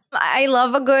favorite? I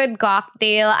love a good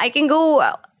cocktail. I can go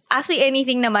actually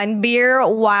anything naman. Beer,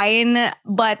 wine,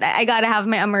 but I gotta have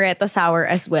my amaretto sour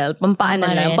as well.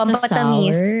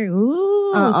 Pampatamis.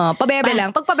 Pabebe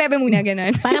lang. Pagpabebe muna,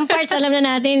 ganun. Parang parts, alam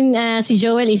na natin, si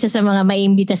Joel, isa sa mga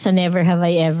maimbita sa Never Have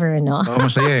I Ever, no?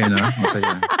 Masaya no?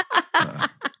 Masaya.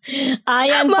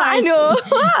 Ayan, parts.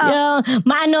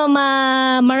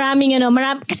 Maraming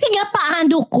kasi nga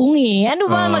paano kung ano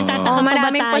ba, magtataka pa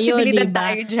maraming ba tayo, posibilidad diba?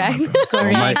 tayo dyan.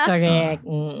 Correct.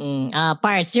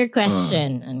 Parts, your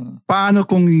question. Paano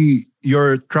kung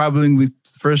you're traveling with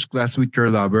first class with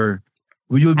your lover?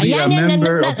 Will you be a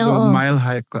member of the Mile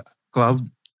High Club?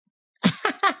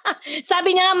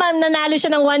 Sabi niya nga, nanalo siya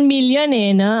ng 1 million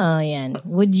no? Ayan.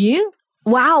 Would you?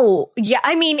 Wow. Yeah,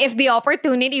 I mean, if the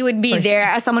opportunity would be there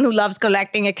as someone who loves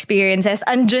collecting experiences,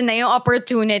 andun na yung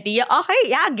opportunity. Okay,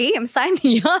 yeah, game. Sign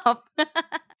me up.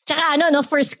 Tsaka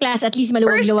first class, at least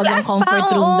maluwag-luwag ang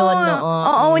comfort room doon.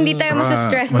 Oo, hindi tayo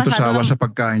masustress masyado. Matusawa sa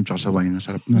pagkain tsaka sa wine.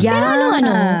 Sarap na. Yeah. Pero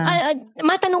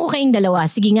matanong ko kayong dalawa.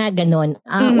 Sige nga, ganon.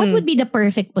 What would be the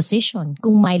perfect position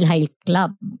kung Mile High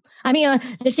Club? I mean,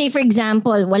 let's say for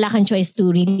example, wala kang choice to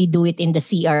really do it in the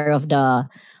CR of the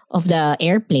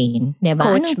airplane, diba?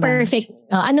 Coach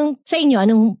anong sa inyo,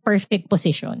 anong perfect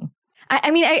position? I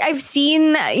mean, I've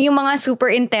seen yung mga super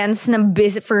intense na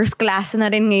first class na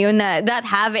rin ngayon that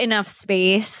have enough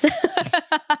space.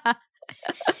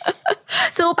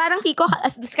 So parang Kiko,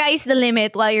 the sky is the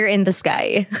limit while you're in the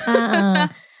sky.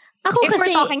 If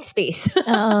we're talking space.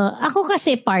 Ako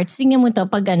kasi parts, tingnan mo to,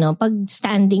 pag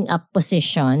standing up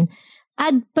position,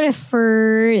 I'd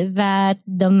prefer that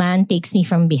the man takes me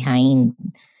from behind.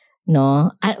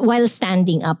 No? While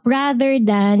standing up, rather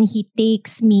than he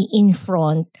takes me in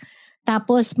front,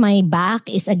 tapos my back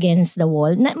is against the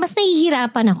wall. Mas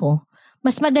nahihirapan ako.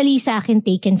 Mas madali sa akin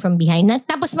taken from behind.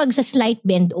 Tapos magsa-slight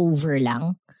bend over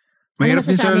lang. Mahirap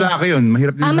din sa lalaki yun.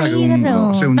 Mahirap din sa lalaki.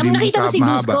 Tapos nakita mo si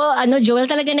Dusco, Joel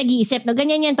talaga nag-iisip. No?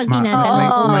 Ganyan yan pag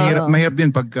tinatanong. Mahirap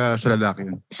din pag sa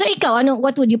lalaki yun. So ikaw,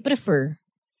 what would you prefer?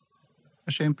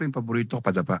 Siyempre, yung paborito ko,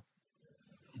 padapa.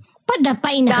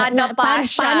 Padapay na.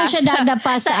 Paano siya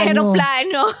dadapa sa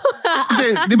aeroplano?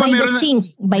 Di ba meron?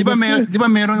 Di ba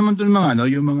meron naman doon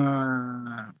yung mga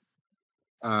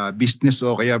business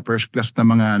o kaya first class na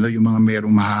mga yung mga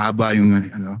merong mahaba yung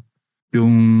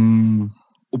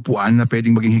upuan na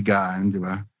pwedeng maging higaan, di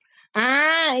ba?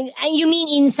 You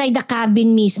mean inside the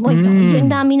cabin mismo?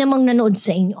 Ang dami namang nanood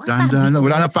sa inyo. Dahan-dahan.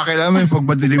 Wala na pakialam pag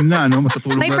madilim na,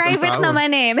 matutulog may na private tao.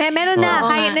 naman Meron na.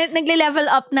 Kaya nagle-level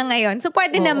up na ngayon. So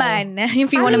pwede naman.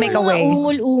 If you wanna make a way.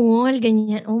 Ungol,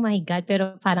 ganyan. Oh my God.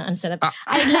 Pero parang ang sarap.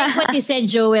 I like what you said,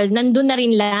 Joel. Nandun na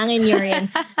rin lang and you're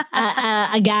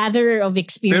a gatherer of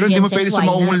experiences. Pero hindi mo pwede sa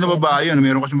maungol na babae.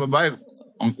 Meron kasi babae.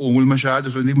 Ang ungol masyado,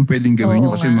 so hindi mo pwedeng gawin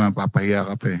yun kasi mapapahiya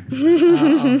ka pa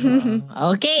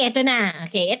Okay, ito na.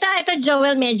 Okay, ito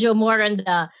Joel, medyo more on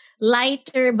the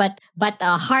lighter but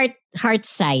heart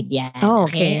side. Yeah. Oh,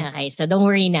 okay. Okay, so don't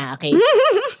worry na. Okay.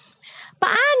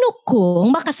 Paano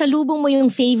kung makasalubong mo yung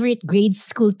favorite grade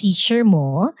school teacher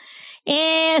mo?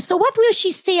 So what will she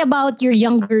say about your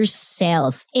younger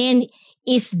self? And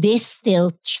Is this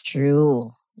still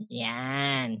true?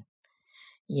 Yan.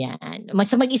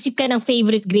 Mas mag-isip ka ng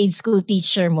favorite grade school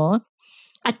teacher mo.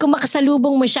 At kung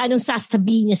makasalubong mo siya, anong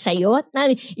sasabihin niya sa'yo?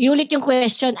 Inulit yung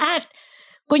question. At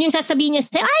kung yung sasabihin niya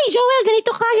sa'yo, ay, Joel,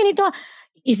 ganito.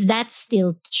 Is that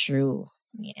still true?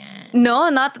 Yeah. No,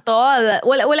 not at all.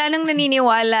 Wala nang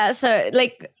naniniwala sa,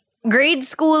 like, grade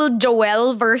school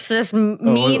Joel versus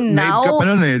me now. Naib ka pa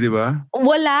nun di ba?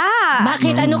 Wala.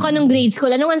 Bakit? Ano ka nung grade school?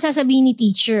 Ano ang sasabihin ni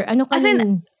teacher? Ano ka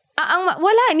nung...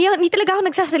 Wala. Hindi talaga ako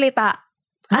nagsasalita.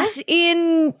 Huh? As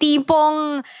in,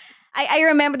 tipong... I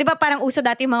remember, di ba parang uso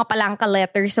dati yung mga palangka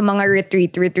letters sa mga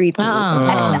retreat.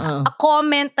 A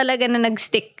comment talaga na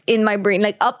nag-stick in my brain.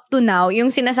 Like up to now,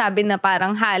 yung sinasabi na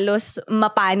parang halos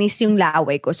mapanis yung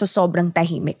laway ko. So sobrang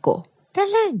tahimik ko.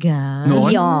 Talaga?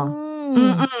 Noon? Yeah.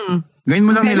 Ngayon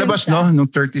mo lang nilabas, no? Nung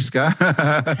 30s ka.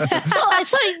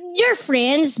 So your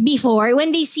friends before,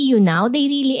 when they see you now,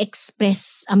 they really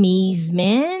express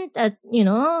amazement at,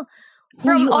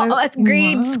 from at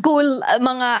grade school,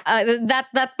 mga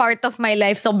that part of my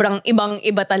life, sobrang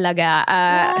ibang-iba talaga.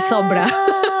 Sobra.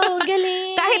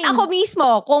 Galing. Kahit ako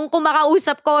mismo, kung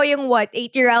makausap ko yung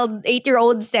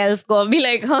 8-year-old self ko, be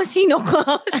like, sino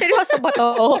ka? Seryoso ba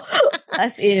to?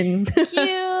 As in.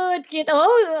 Cute.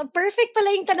 Oh, perfect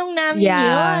pala yung tanong namin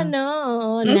yun.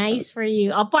 No? Nice for you.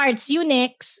 Parts, you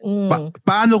next.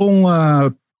 Paano kung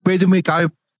pwede mo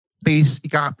i-copy-paste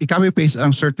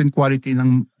ang certain quality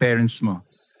ng parents mo?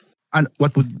 And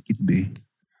what would it be?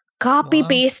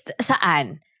 Copy-paste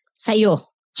saan?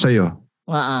 Sa'yo.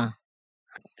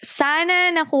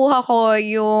 Sana nakuha ko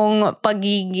yung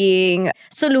pagiging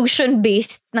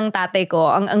solution-based ng tatay ko.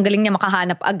 Ang galing niya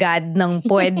makahanap agad ng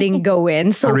pwedeng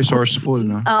gawin. So, resourceful,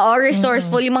 no?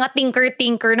 Resourceful. Yung mga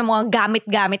tinker ng mga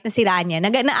gamit-gamit na sira niya.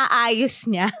 Naaayos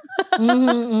niya.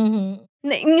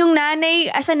 Yung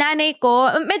nanay, as a nanay ko,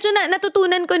 medyo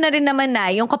natutunan ko na rin naman na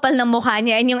yung kapal ng mukha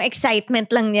niya and yung excitement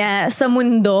lang niya sa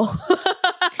mundo.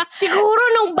 Siguro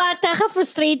nung bata ka,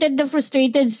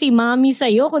 frustrated si mommy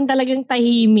sa'yo kung talagang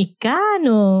tahimik ka,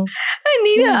 no?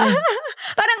 Hindi na.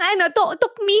 Parang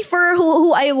took me for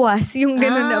who I was. Yung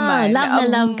gano'n naman. Love na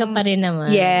love ka pa rin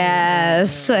naman.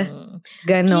 Yes.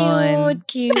 Ganon.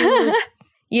 Cute.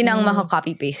 Yun ang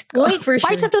maka-copy-paste ko. For sure.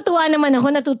 Parts natutuwa naman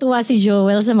ako. Natutuwa si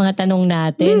Joel sa mga tanong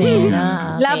natin. Okay.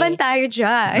 Laban tayo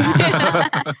dyan.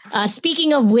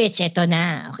 Speaking of which, eto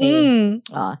na. Okay.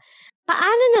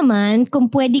 Paano naman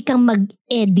kung pwede kang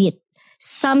mag-edit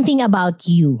something about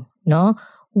you, no?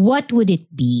 What would it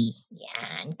be?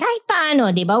 Yan. Kahit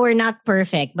paano, di ba? We're not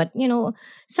perfect. But,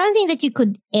 something that you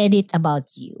could edit about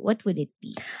you. What would it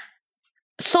be?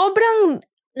 Sobrang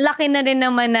laki na rin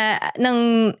naman ng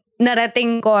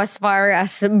narating ko as far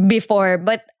as before,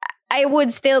 but I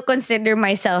would still consider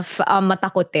myself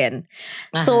matakutin.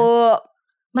 Uh-huh. So,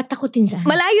 matakutin saan?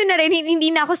 Malayo na rin,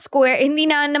 hindi na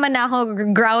naman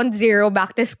ako ground zero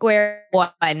back to square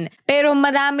one. Pero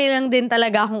marami lang din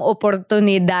talaga akong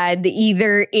oportunidad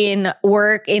either in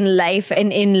work, in life,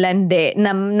 and in lande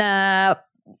na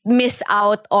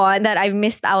I've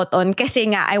missed out on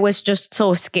kasi nga I was just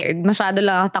so scared. Masyado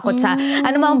lang ako takot sa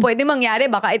ano mang pwede mangyari,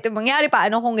 baka ito mangyari,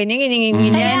 paano kung ganyan.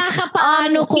 Kaya ka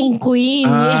paano kung queen.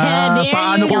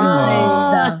 Paano kung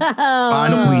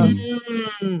paano queen.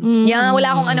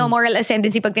 Wala akong moral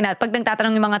ascendancy pag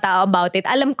nagtatanong yung mga tao about it.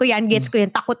 Alam ko yan, gets ko yan,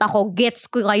 takot ako, gets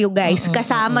ko kayo guys.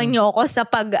 Kasama nyo ako sa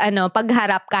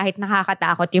pagharap kahit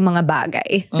nakakatakot yung mga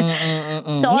bagay.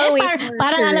 So always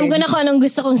parang alam ko na kung anong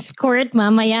gusto kong squirt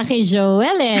mamaya kay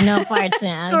Joel no? Parts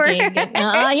na. Okay.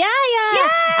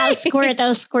 Yeah. I'll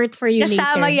squirt for you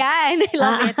Kasama later. Yan. I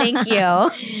love it. Thank you.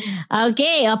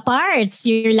 Okay, Parts,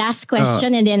 your last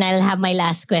question and then I'll have my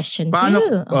last question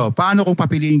too. Paano kung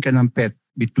papiliin ka ng pet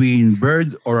between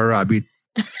bird or a rabbit?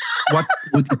 What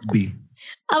would it be?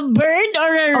 A bird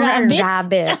or a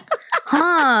rabbit?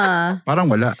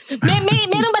 Parang wala.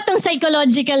 Meron ba tong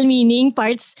psychological meaning,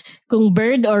 Parts? Kung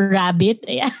bird or rabbit?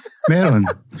 Meron.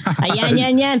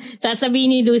 Ayan. Sasabihin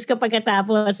ni Dusco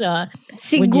pagkatapos.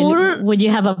 Siguro. Would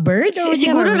you have a bird or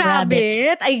siguro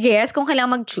rabbit? I guess. Kung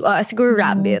kailangan siguro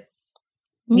rabbit.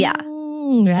 Yeah.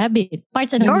 Rabbit.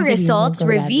 Parts Your results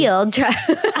revealed.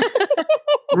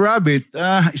 Rabbit.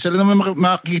 Isa lang naman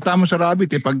makikita mo sa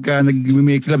rabbit pagka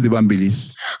nag-make love, di ba? Ang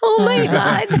bilis. Oh my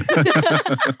God.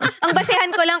 Ang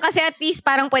basehan ko lang kasi at least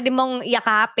parang pwede mong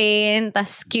yakapin,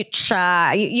 tas cute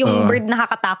siya. Yung bird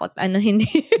nakakatakot. Hindi.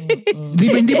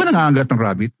 Hindi ba nangangagat ng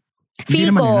rabbit?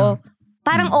 Feel ko.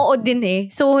 Parang oo din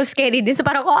So, scary din. So,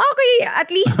 parang okay, at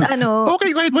least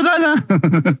Okay, kahit wala na.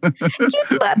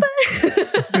 Cute ba?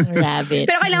 Rabbit.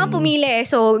 Pero kailangan pumili.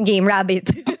 So, game rabbit.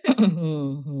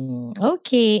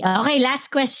 Okay. Okay,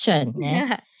 last question.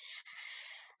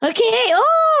 Okay,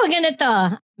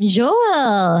 ganito.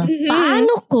 Joel,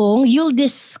 paano kung you'll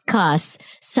discuss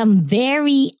some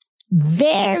very,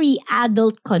 very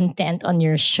adult content on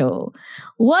your show?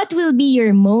 What will be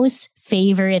your most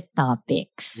favorite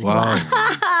topics? Wow.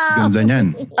 Ganda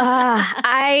niyan.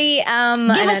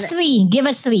 Give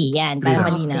us three. Yan, para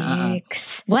malina.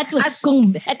 What would,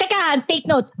 teka, take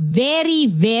note. Very,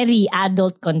 very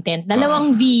adult content. 2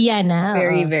 V yan, ha?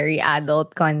 Very, very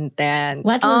adult content.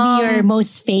 What will be your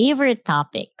most favorite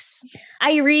topics?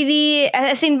 I really,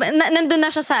 as in, nandun na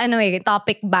siya sa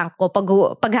topic bank ko.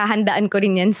 Paghahandaan ko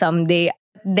rin yan someday.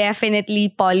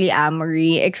 Definitely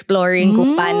polyamory. Exploring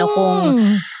kung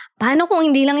paano kung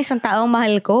hindi lang isang tao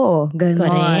mahal ko? Ganon.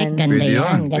 Correct. Ganda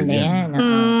yan.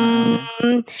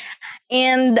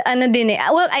 And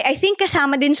I think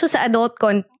kasama din siya sa adult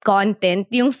content,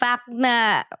 yung fact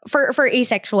na for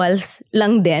asexuals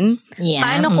lang din. Yeah.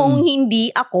 Paano kung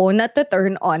hindi ako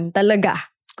na-turn on talaga?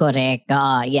 Correct.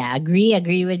 Agree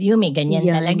with you. May ganyan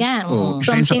talaga.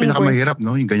 Isa yun sa pinakamahirap,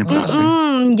 no? Yung ganyan klase.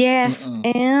 Yes.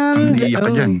 And iiyak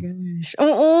ka dyan.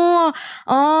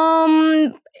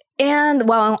 And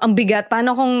wow, ang bigat.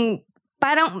 Paano kung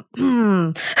parang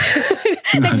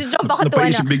nag-jump ako to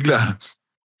Napaisip bigla.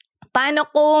 Paano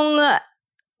kung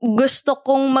gusto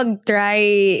kong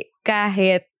mag-try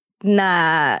kahit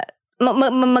na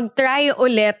mag-try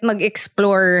ulit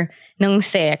mag-explore ng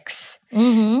sex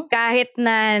kahit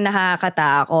na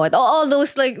nakakatakot. All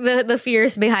those like the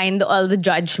fears behind all the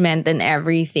judgment and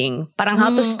everything. Parang how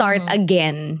to start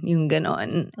again, yung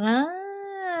ganon.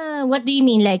 What do you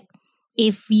mean? Like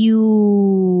if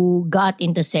you got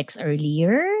into sex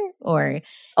earlier? Or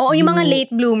yung mga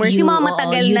late bloomers, yung mga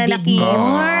matagal na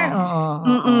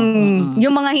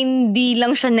yung mga hindi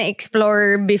lang siya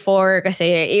na-explore before kasi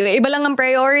iba lang ang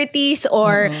priorities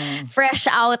or fresh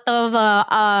out of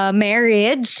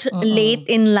marriage, late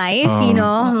in life, you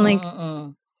know? Like,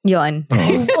 yun.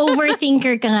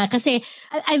 Overthinker ka nga. Kasi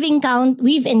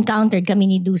we've encountered kami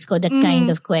ni Dusco that kind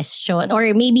of question. Or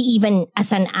maybe even as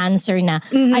an answer na,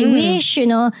 I wish,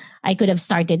 I could have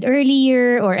started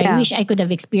earlier or I wish I could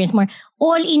have experienced more.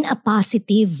 All in a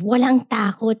positive. Walang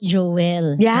takot,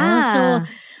 Joel. Yeah. So,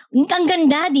 ang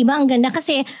ganda, di ba? Ang ganda.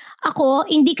 Kasi ako,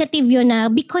 indicative yun na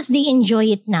because they enjoy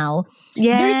it now,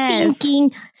 they're thinking,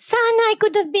 sana I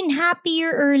could have been happier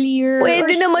earlier.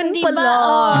 Pwede naman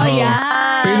pala.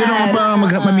 Pwede naman ba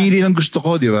mamili ng gusto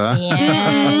ko, di ba?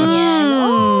 Yan.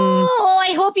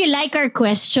 I hope you like our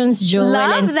questions, Joel.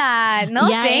 Love that. No,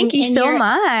 thank you so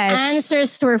much.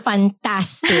 Answers were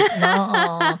fantastic.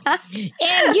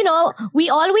 And we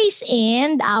always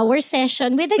end our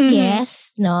session with a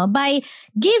guest, by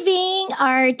giving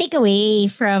our takeaway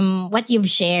from what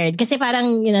you've shared. Kasi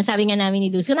parang, sabi nga namin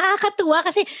ni Dusco, nakakatuwa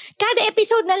kasi kada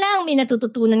episode na lang may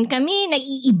natututunan kami,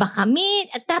 naiiba kami,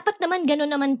 at dapat naman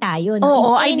gano'n naman tayo.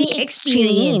 Any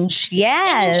exchange.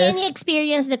 Yes. Any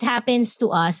experience that happens to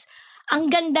us, ang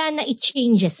ganda na it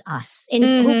changes us and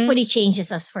hopefully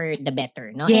changes us for the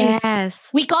better. No? Yes. And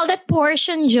we call that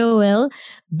portion, Joel,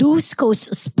 Dusco's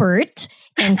spurt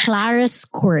and Clara's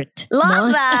squirt.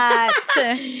 Love that.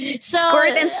 So,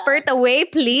 squirt and spurt away,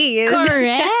 please.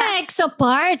 Correct. So,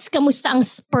 Parts, kamusta ang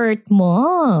spurt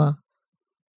mo?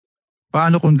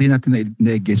 Paano kung di natin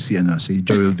na-guess si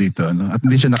Joel dito, no? At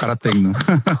hindi siya nakarating, no?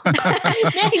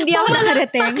 Hindi ako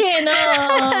nakarating.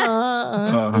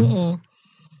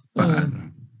 Paano?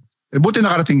 Buti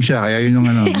nakarating siya, kaya yun yung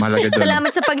mahalaga doon.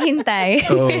 Salamat sa paghintay.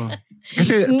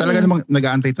 Kasi talaga namang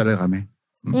nag-aantay talaga kami.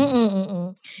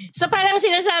 So parang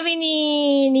sinasabi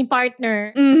ni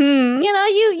partner, ngayon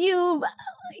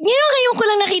ko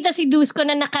lang nakita si Dusco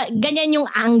na ganyan yung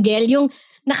angle, yung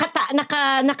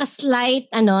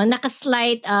naka-slight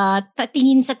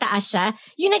tingin sa taas siya,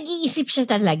 yung nag-iisip siya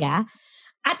talaga.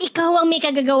 At ikaw ang may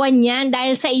kagagawan niyan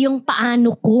dahil sa iyong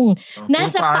paano kung.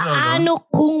 Nasa paano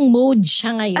kung mode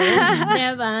siya ngayon.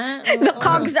 Diba? The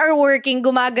cogs are working.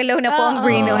 Gumagalaw na po ang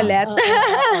brain ulit.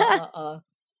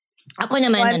 Ako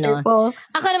naman, wonderful.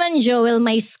 Ako naman, Joel,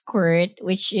 my squirt,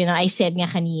 which, I said nga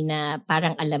kanina,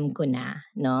 parang alam ko na,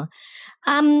 no?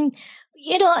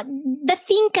 The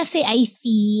thing kasi I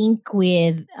think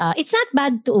with, it's not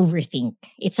bad to overthink.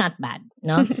 It's not bad,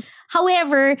 no?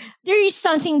 However, there is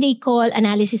something they call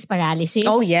analysis paralysis.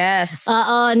 Oh, yes.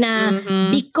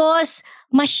 Because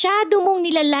masyado mong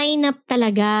nila-line up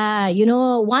talaga, 1,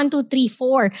 2, 3,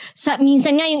 4.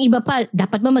 Minsan nga yung iba pa,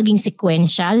 dapat ba maging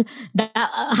sequential?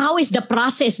 How is the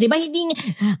process? Diba?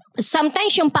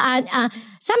 Sometimes ang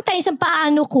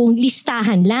paano kung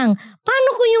listahan lang. Paano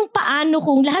kung yung paano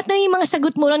kung lahat ng yung mga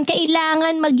sagot mo ron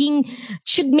kailangan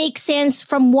should make sense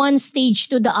from one stage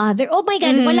to the other. Oh my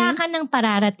God, wala ka ng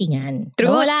pararatingan.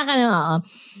 Truth. Wala ka na.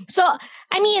 So,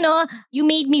 I mean, you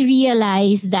made me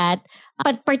realize that,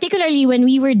 but particularly when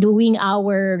we were doing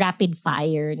our rapid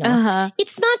fire,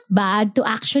 it's not bad to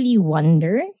actually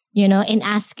wonder, and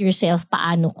ask yourself,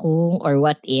 paano kung or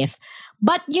what if.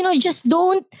 But, just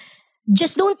don't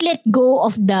let go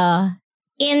of the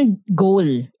end goal.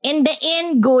 And the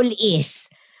end goal is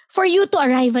for you to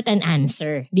arrive at an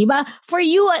answer. Diba? For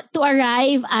you to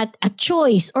arrive at a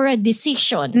choice or a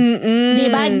decision.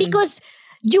 Diba? Because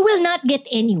you will not get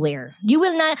anywhere. You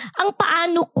will not, ang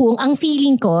paano kung, ang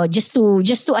feeling ko, just to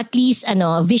at least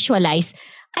visualize,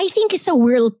 I think it's a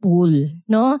whirlpool.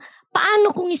 No?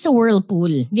 Paano kung is a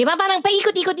whirlpool? Diba? Parang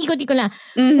paikot-ikot lang.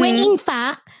 When in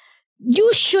fact,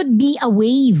 you should be a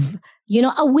wave.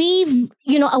 A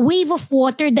wave of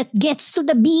water that gets to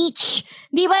the beach.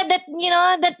 Di ba?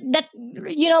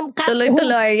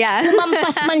 Tuloy-tuloy, yeah.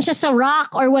 Kumampas man siya sa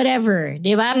rock or whatever.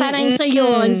 Di ba? Parang sa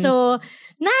yun. So,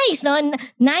 nice, no?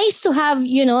 Nice to have,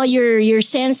 your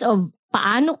sense of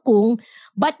paano kung,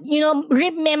 but,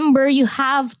 remember you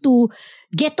have to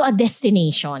get to a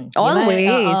destination. Always.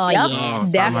 Diba? Yep.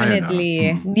 Yes.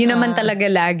 Definitely. Di naman talaga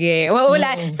lagi.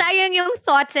 Wala. Sayang yung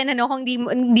thoughts and kung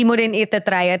di mo rin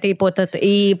itatry at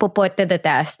ipuput to the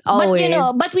test. Always.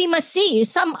 But we must see,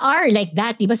 some are like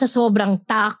that. Diba? Sa sobrang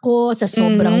takot, sa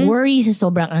sobrang worry, sa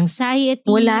sobrang anxiety.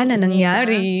 Wala na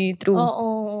nangyari. True.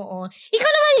 Oo. Ikaw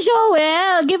naman,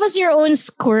 Joel, give us your own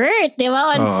squirt.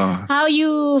 Diba? On how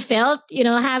you felt,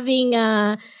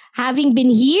 having been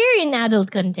here in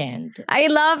adult content. I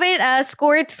love it.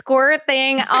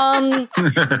 Squirting.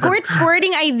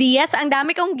 Squirting ideas. Ang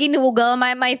dami kong ginugol.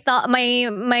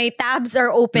 My tabs are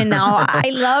open now.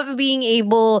 I love being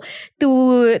able to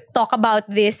talk about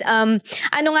this.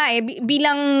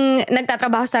 Bilang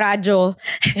nagtatrabaho sa radyo,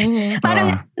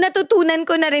 parang natutunan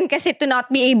ko na rin kasi to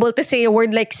not be able to say a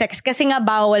word like sex kasi nga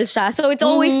bawal siya. So it's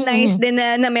always nice din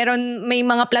na may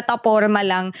mga plataforma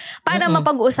lang para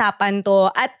mapag-usapan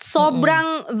to. At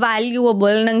sobrang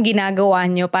valuable ng ginagawa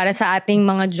nyo para sa ating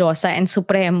mga Diyosa and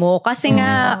Supremo. Kasi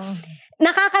nga,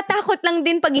 nakakatakot lang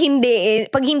din pag hindi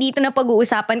ito na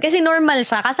pag-uusapan kasi normal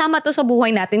siya, kasama to sa buhay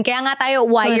natin, kaya nga tayo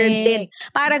wired din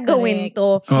para gawin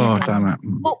to. Tama.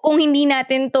 Kung hindi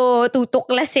natin to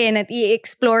tutuklasin at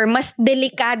i-explore, mas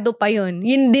delikado pa yun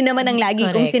din naman ang lagi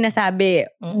kong sinasabi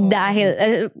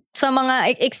dahil sa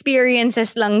mga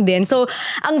experiences lang din. So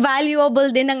ang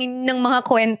valuable din ng mga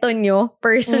kwento nyo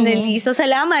personally. So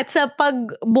salamat sa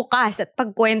pagbukas at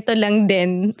pagkwento lang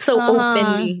din so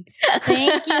openly.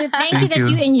 Thank you that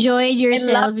you enjoyed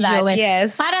yourself, Joel.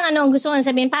 Yes. Parang ang gusto kong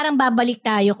sabihin, parang babalik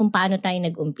tayo kung paano tayo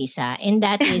nag-umpisa. And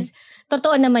that is,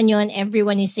 totoo naman yun,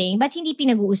 everyone is saying, ba't hindi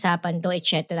pinag-uusapan to,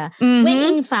 etc. When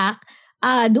in fact,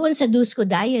 doon sa Dusco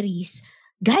Diaries,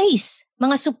 guys,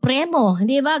 mga Supremo,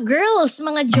 di ba? Girls,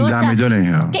 mga Diyosa. Ang dami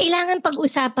doon Kailangan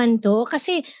pag-usapan to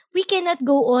kasi we cannot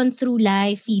go on through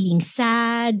life feeling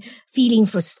sad, feeling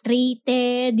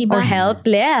frustrated, di ba? Or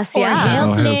helpless,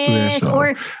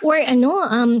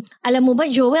 alam mo ba,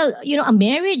 Joel, a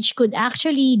marriage could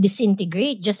actually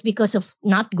disintegrate just because of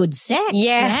not good sex,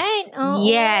 right?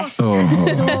 Yes. So,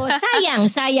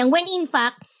 sayang. When in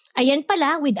fact, ayan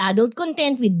pala, with adult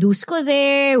content, with Dusco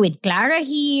there, with Clara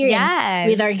here, and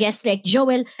with our guest like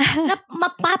Joel, na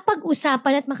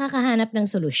mapapag-usapan at makakahanap ng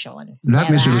solusyon.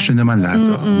 Lahat may solusyon naman lahat.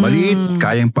 Maliit,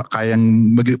 kayang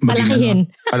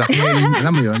palakihin.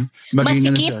 Alam mo yun?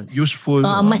 Masikip. Useful.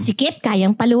 Masikip,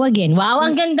 kayang paluwagin. Wow,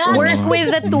 ang ganda. Work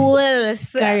with the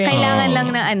tools. Kailangan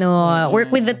lang na work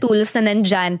with the tools na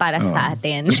nandyan para sa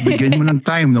atin. Tapos bigyan mo ng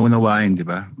time na unawain, di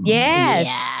ba?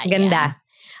 Yes. Ganda.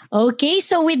 Okay,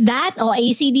 so with that,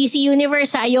 ACDC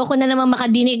Universe, ayoko na naman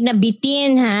makadinig na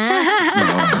bitin, ha?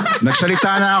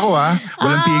 Nagsalita na ako, ha?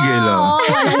 Walang tigil,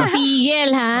 walang tigil,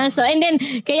 ha? So, and then,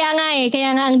 kaya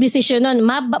nga ang desisyon nun,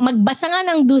 magbasa nga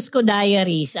ng Dusco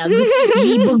Diaries.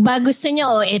 Libog ba gusto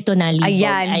nyo? Eto na, libog.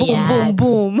 Ayan.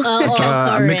 Boom.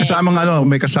 May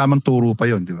kasamang turo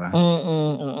pa yun, di ba?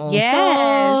 Yes. So,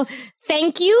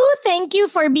 Thank you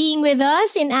for being with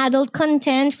us in Adult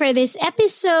Content for this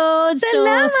episode.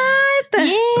 Salamat!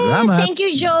 Salamat. Thank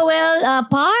you, Joel.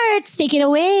 Parts, take it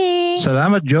away.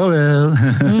 Salamat, Joel.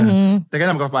 Teka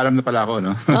na, magpapaalam na pala ako,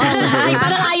 no?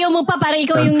 Parang ayaw mo pa, parang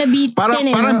ikaw yung nabitin.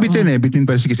 Parang bitin bitin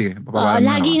pa. Sige.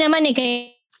 Lagi naman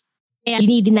kaya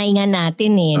dinideny nga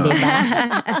natin di ba?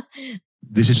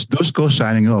 This is Dusco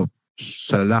signing off.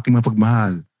 Sa lalaking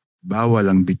mapagmahal,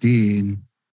 bawal ang bitin.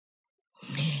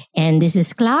 And this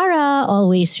is Clara,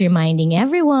 always reminding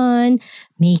everyone,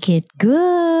 make it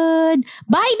good.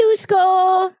 Bye,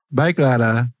 Dusco! Bye,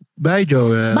 Clara. Bye,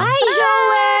 Joel. Bye,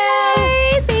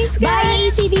 Joel! Thanks,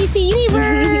 guys! Bye, ACDC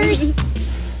Universe!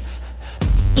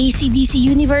 AC/DC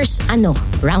Universe,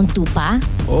 round 2 pa?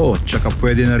 Oh, tsaka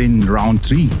pwede na rin round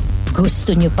 3.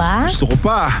 Gusto nyo pa? Gusto ko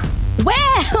pa.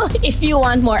 Well, if you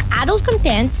want more adult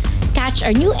content, catch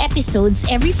our new episodes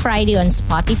every Friday on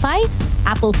Spotify,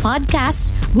 Apple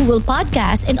Podcasts, Google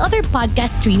Podcasts, and other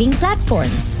podcast streaming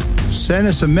platforms. Send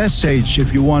us a message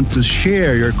if you want to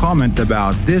share your comment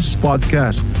about this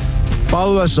podcast.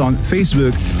 Follow us on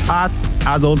Facebook at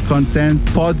Adult Content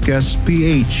Podcast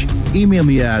PH. Email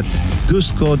me at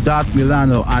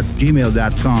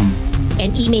dusco.milano@gmail.com.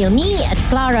 And email me at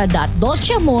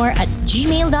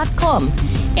clara.dolceamor@gmail.com.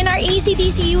 In our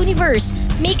AC/DC universe,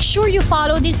 make sure you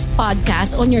follow this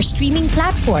podcast on your streaming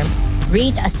platform.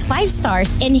 Rate us 5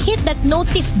 stars and hit that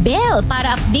notif bell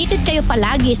para updated kayo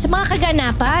palagi sa mga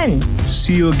kaganapan.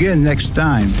 See you again next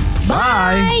time.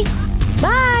 Bye!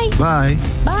 Bye! Bye!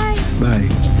 Bye!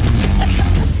 Bye!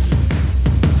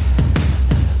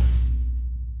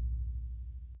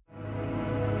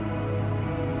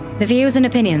 The views and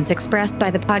opinions expressed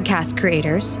by the podcast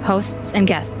creators, hosts, and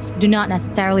guests do not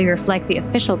necessarily reflect the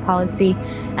official policy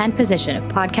and position of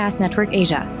Podcast Network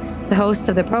Asia, the hosts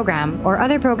of the program, or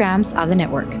other programs of the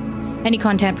network. Any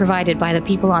content provided by the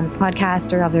people on the podcast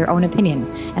are of their own opinion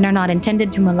and are not intended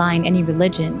to malign any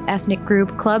religion, ethnic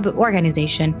group, club,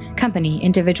 organization, company,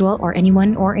 individual, or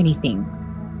anyone or anything.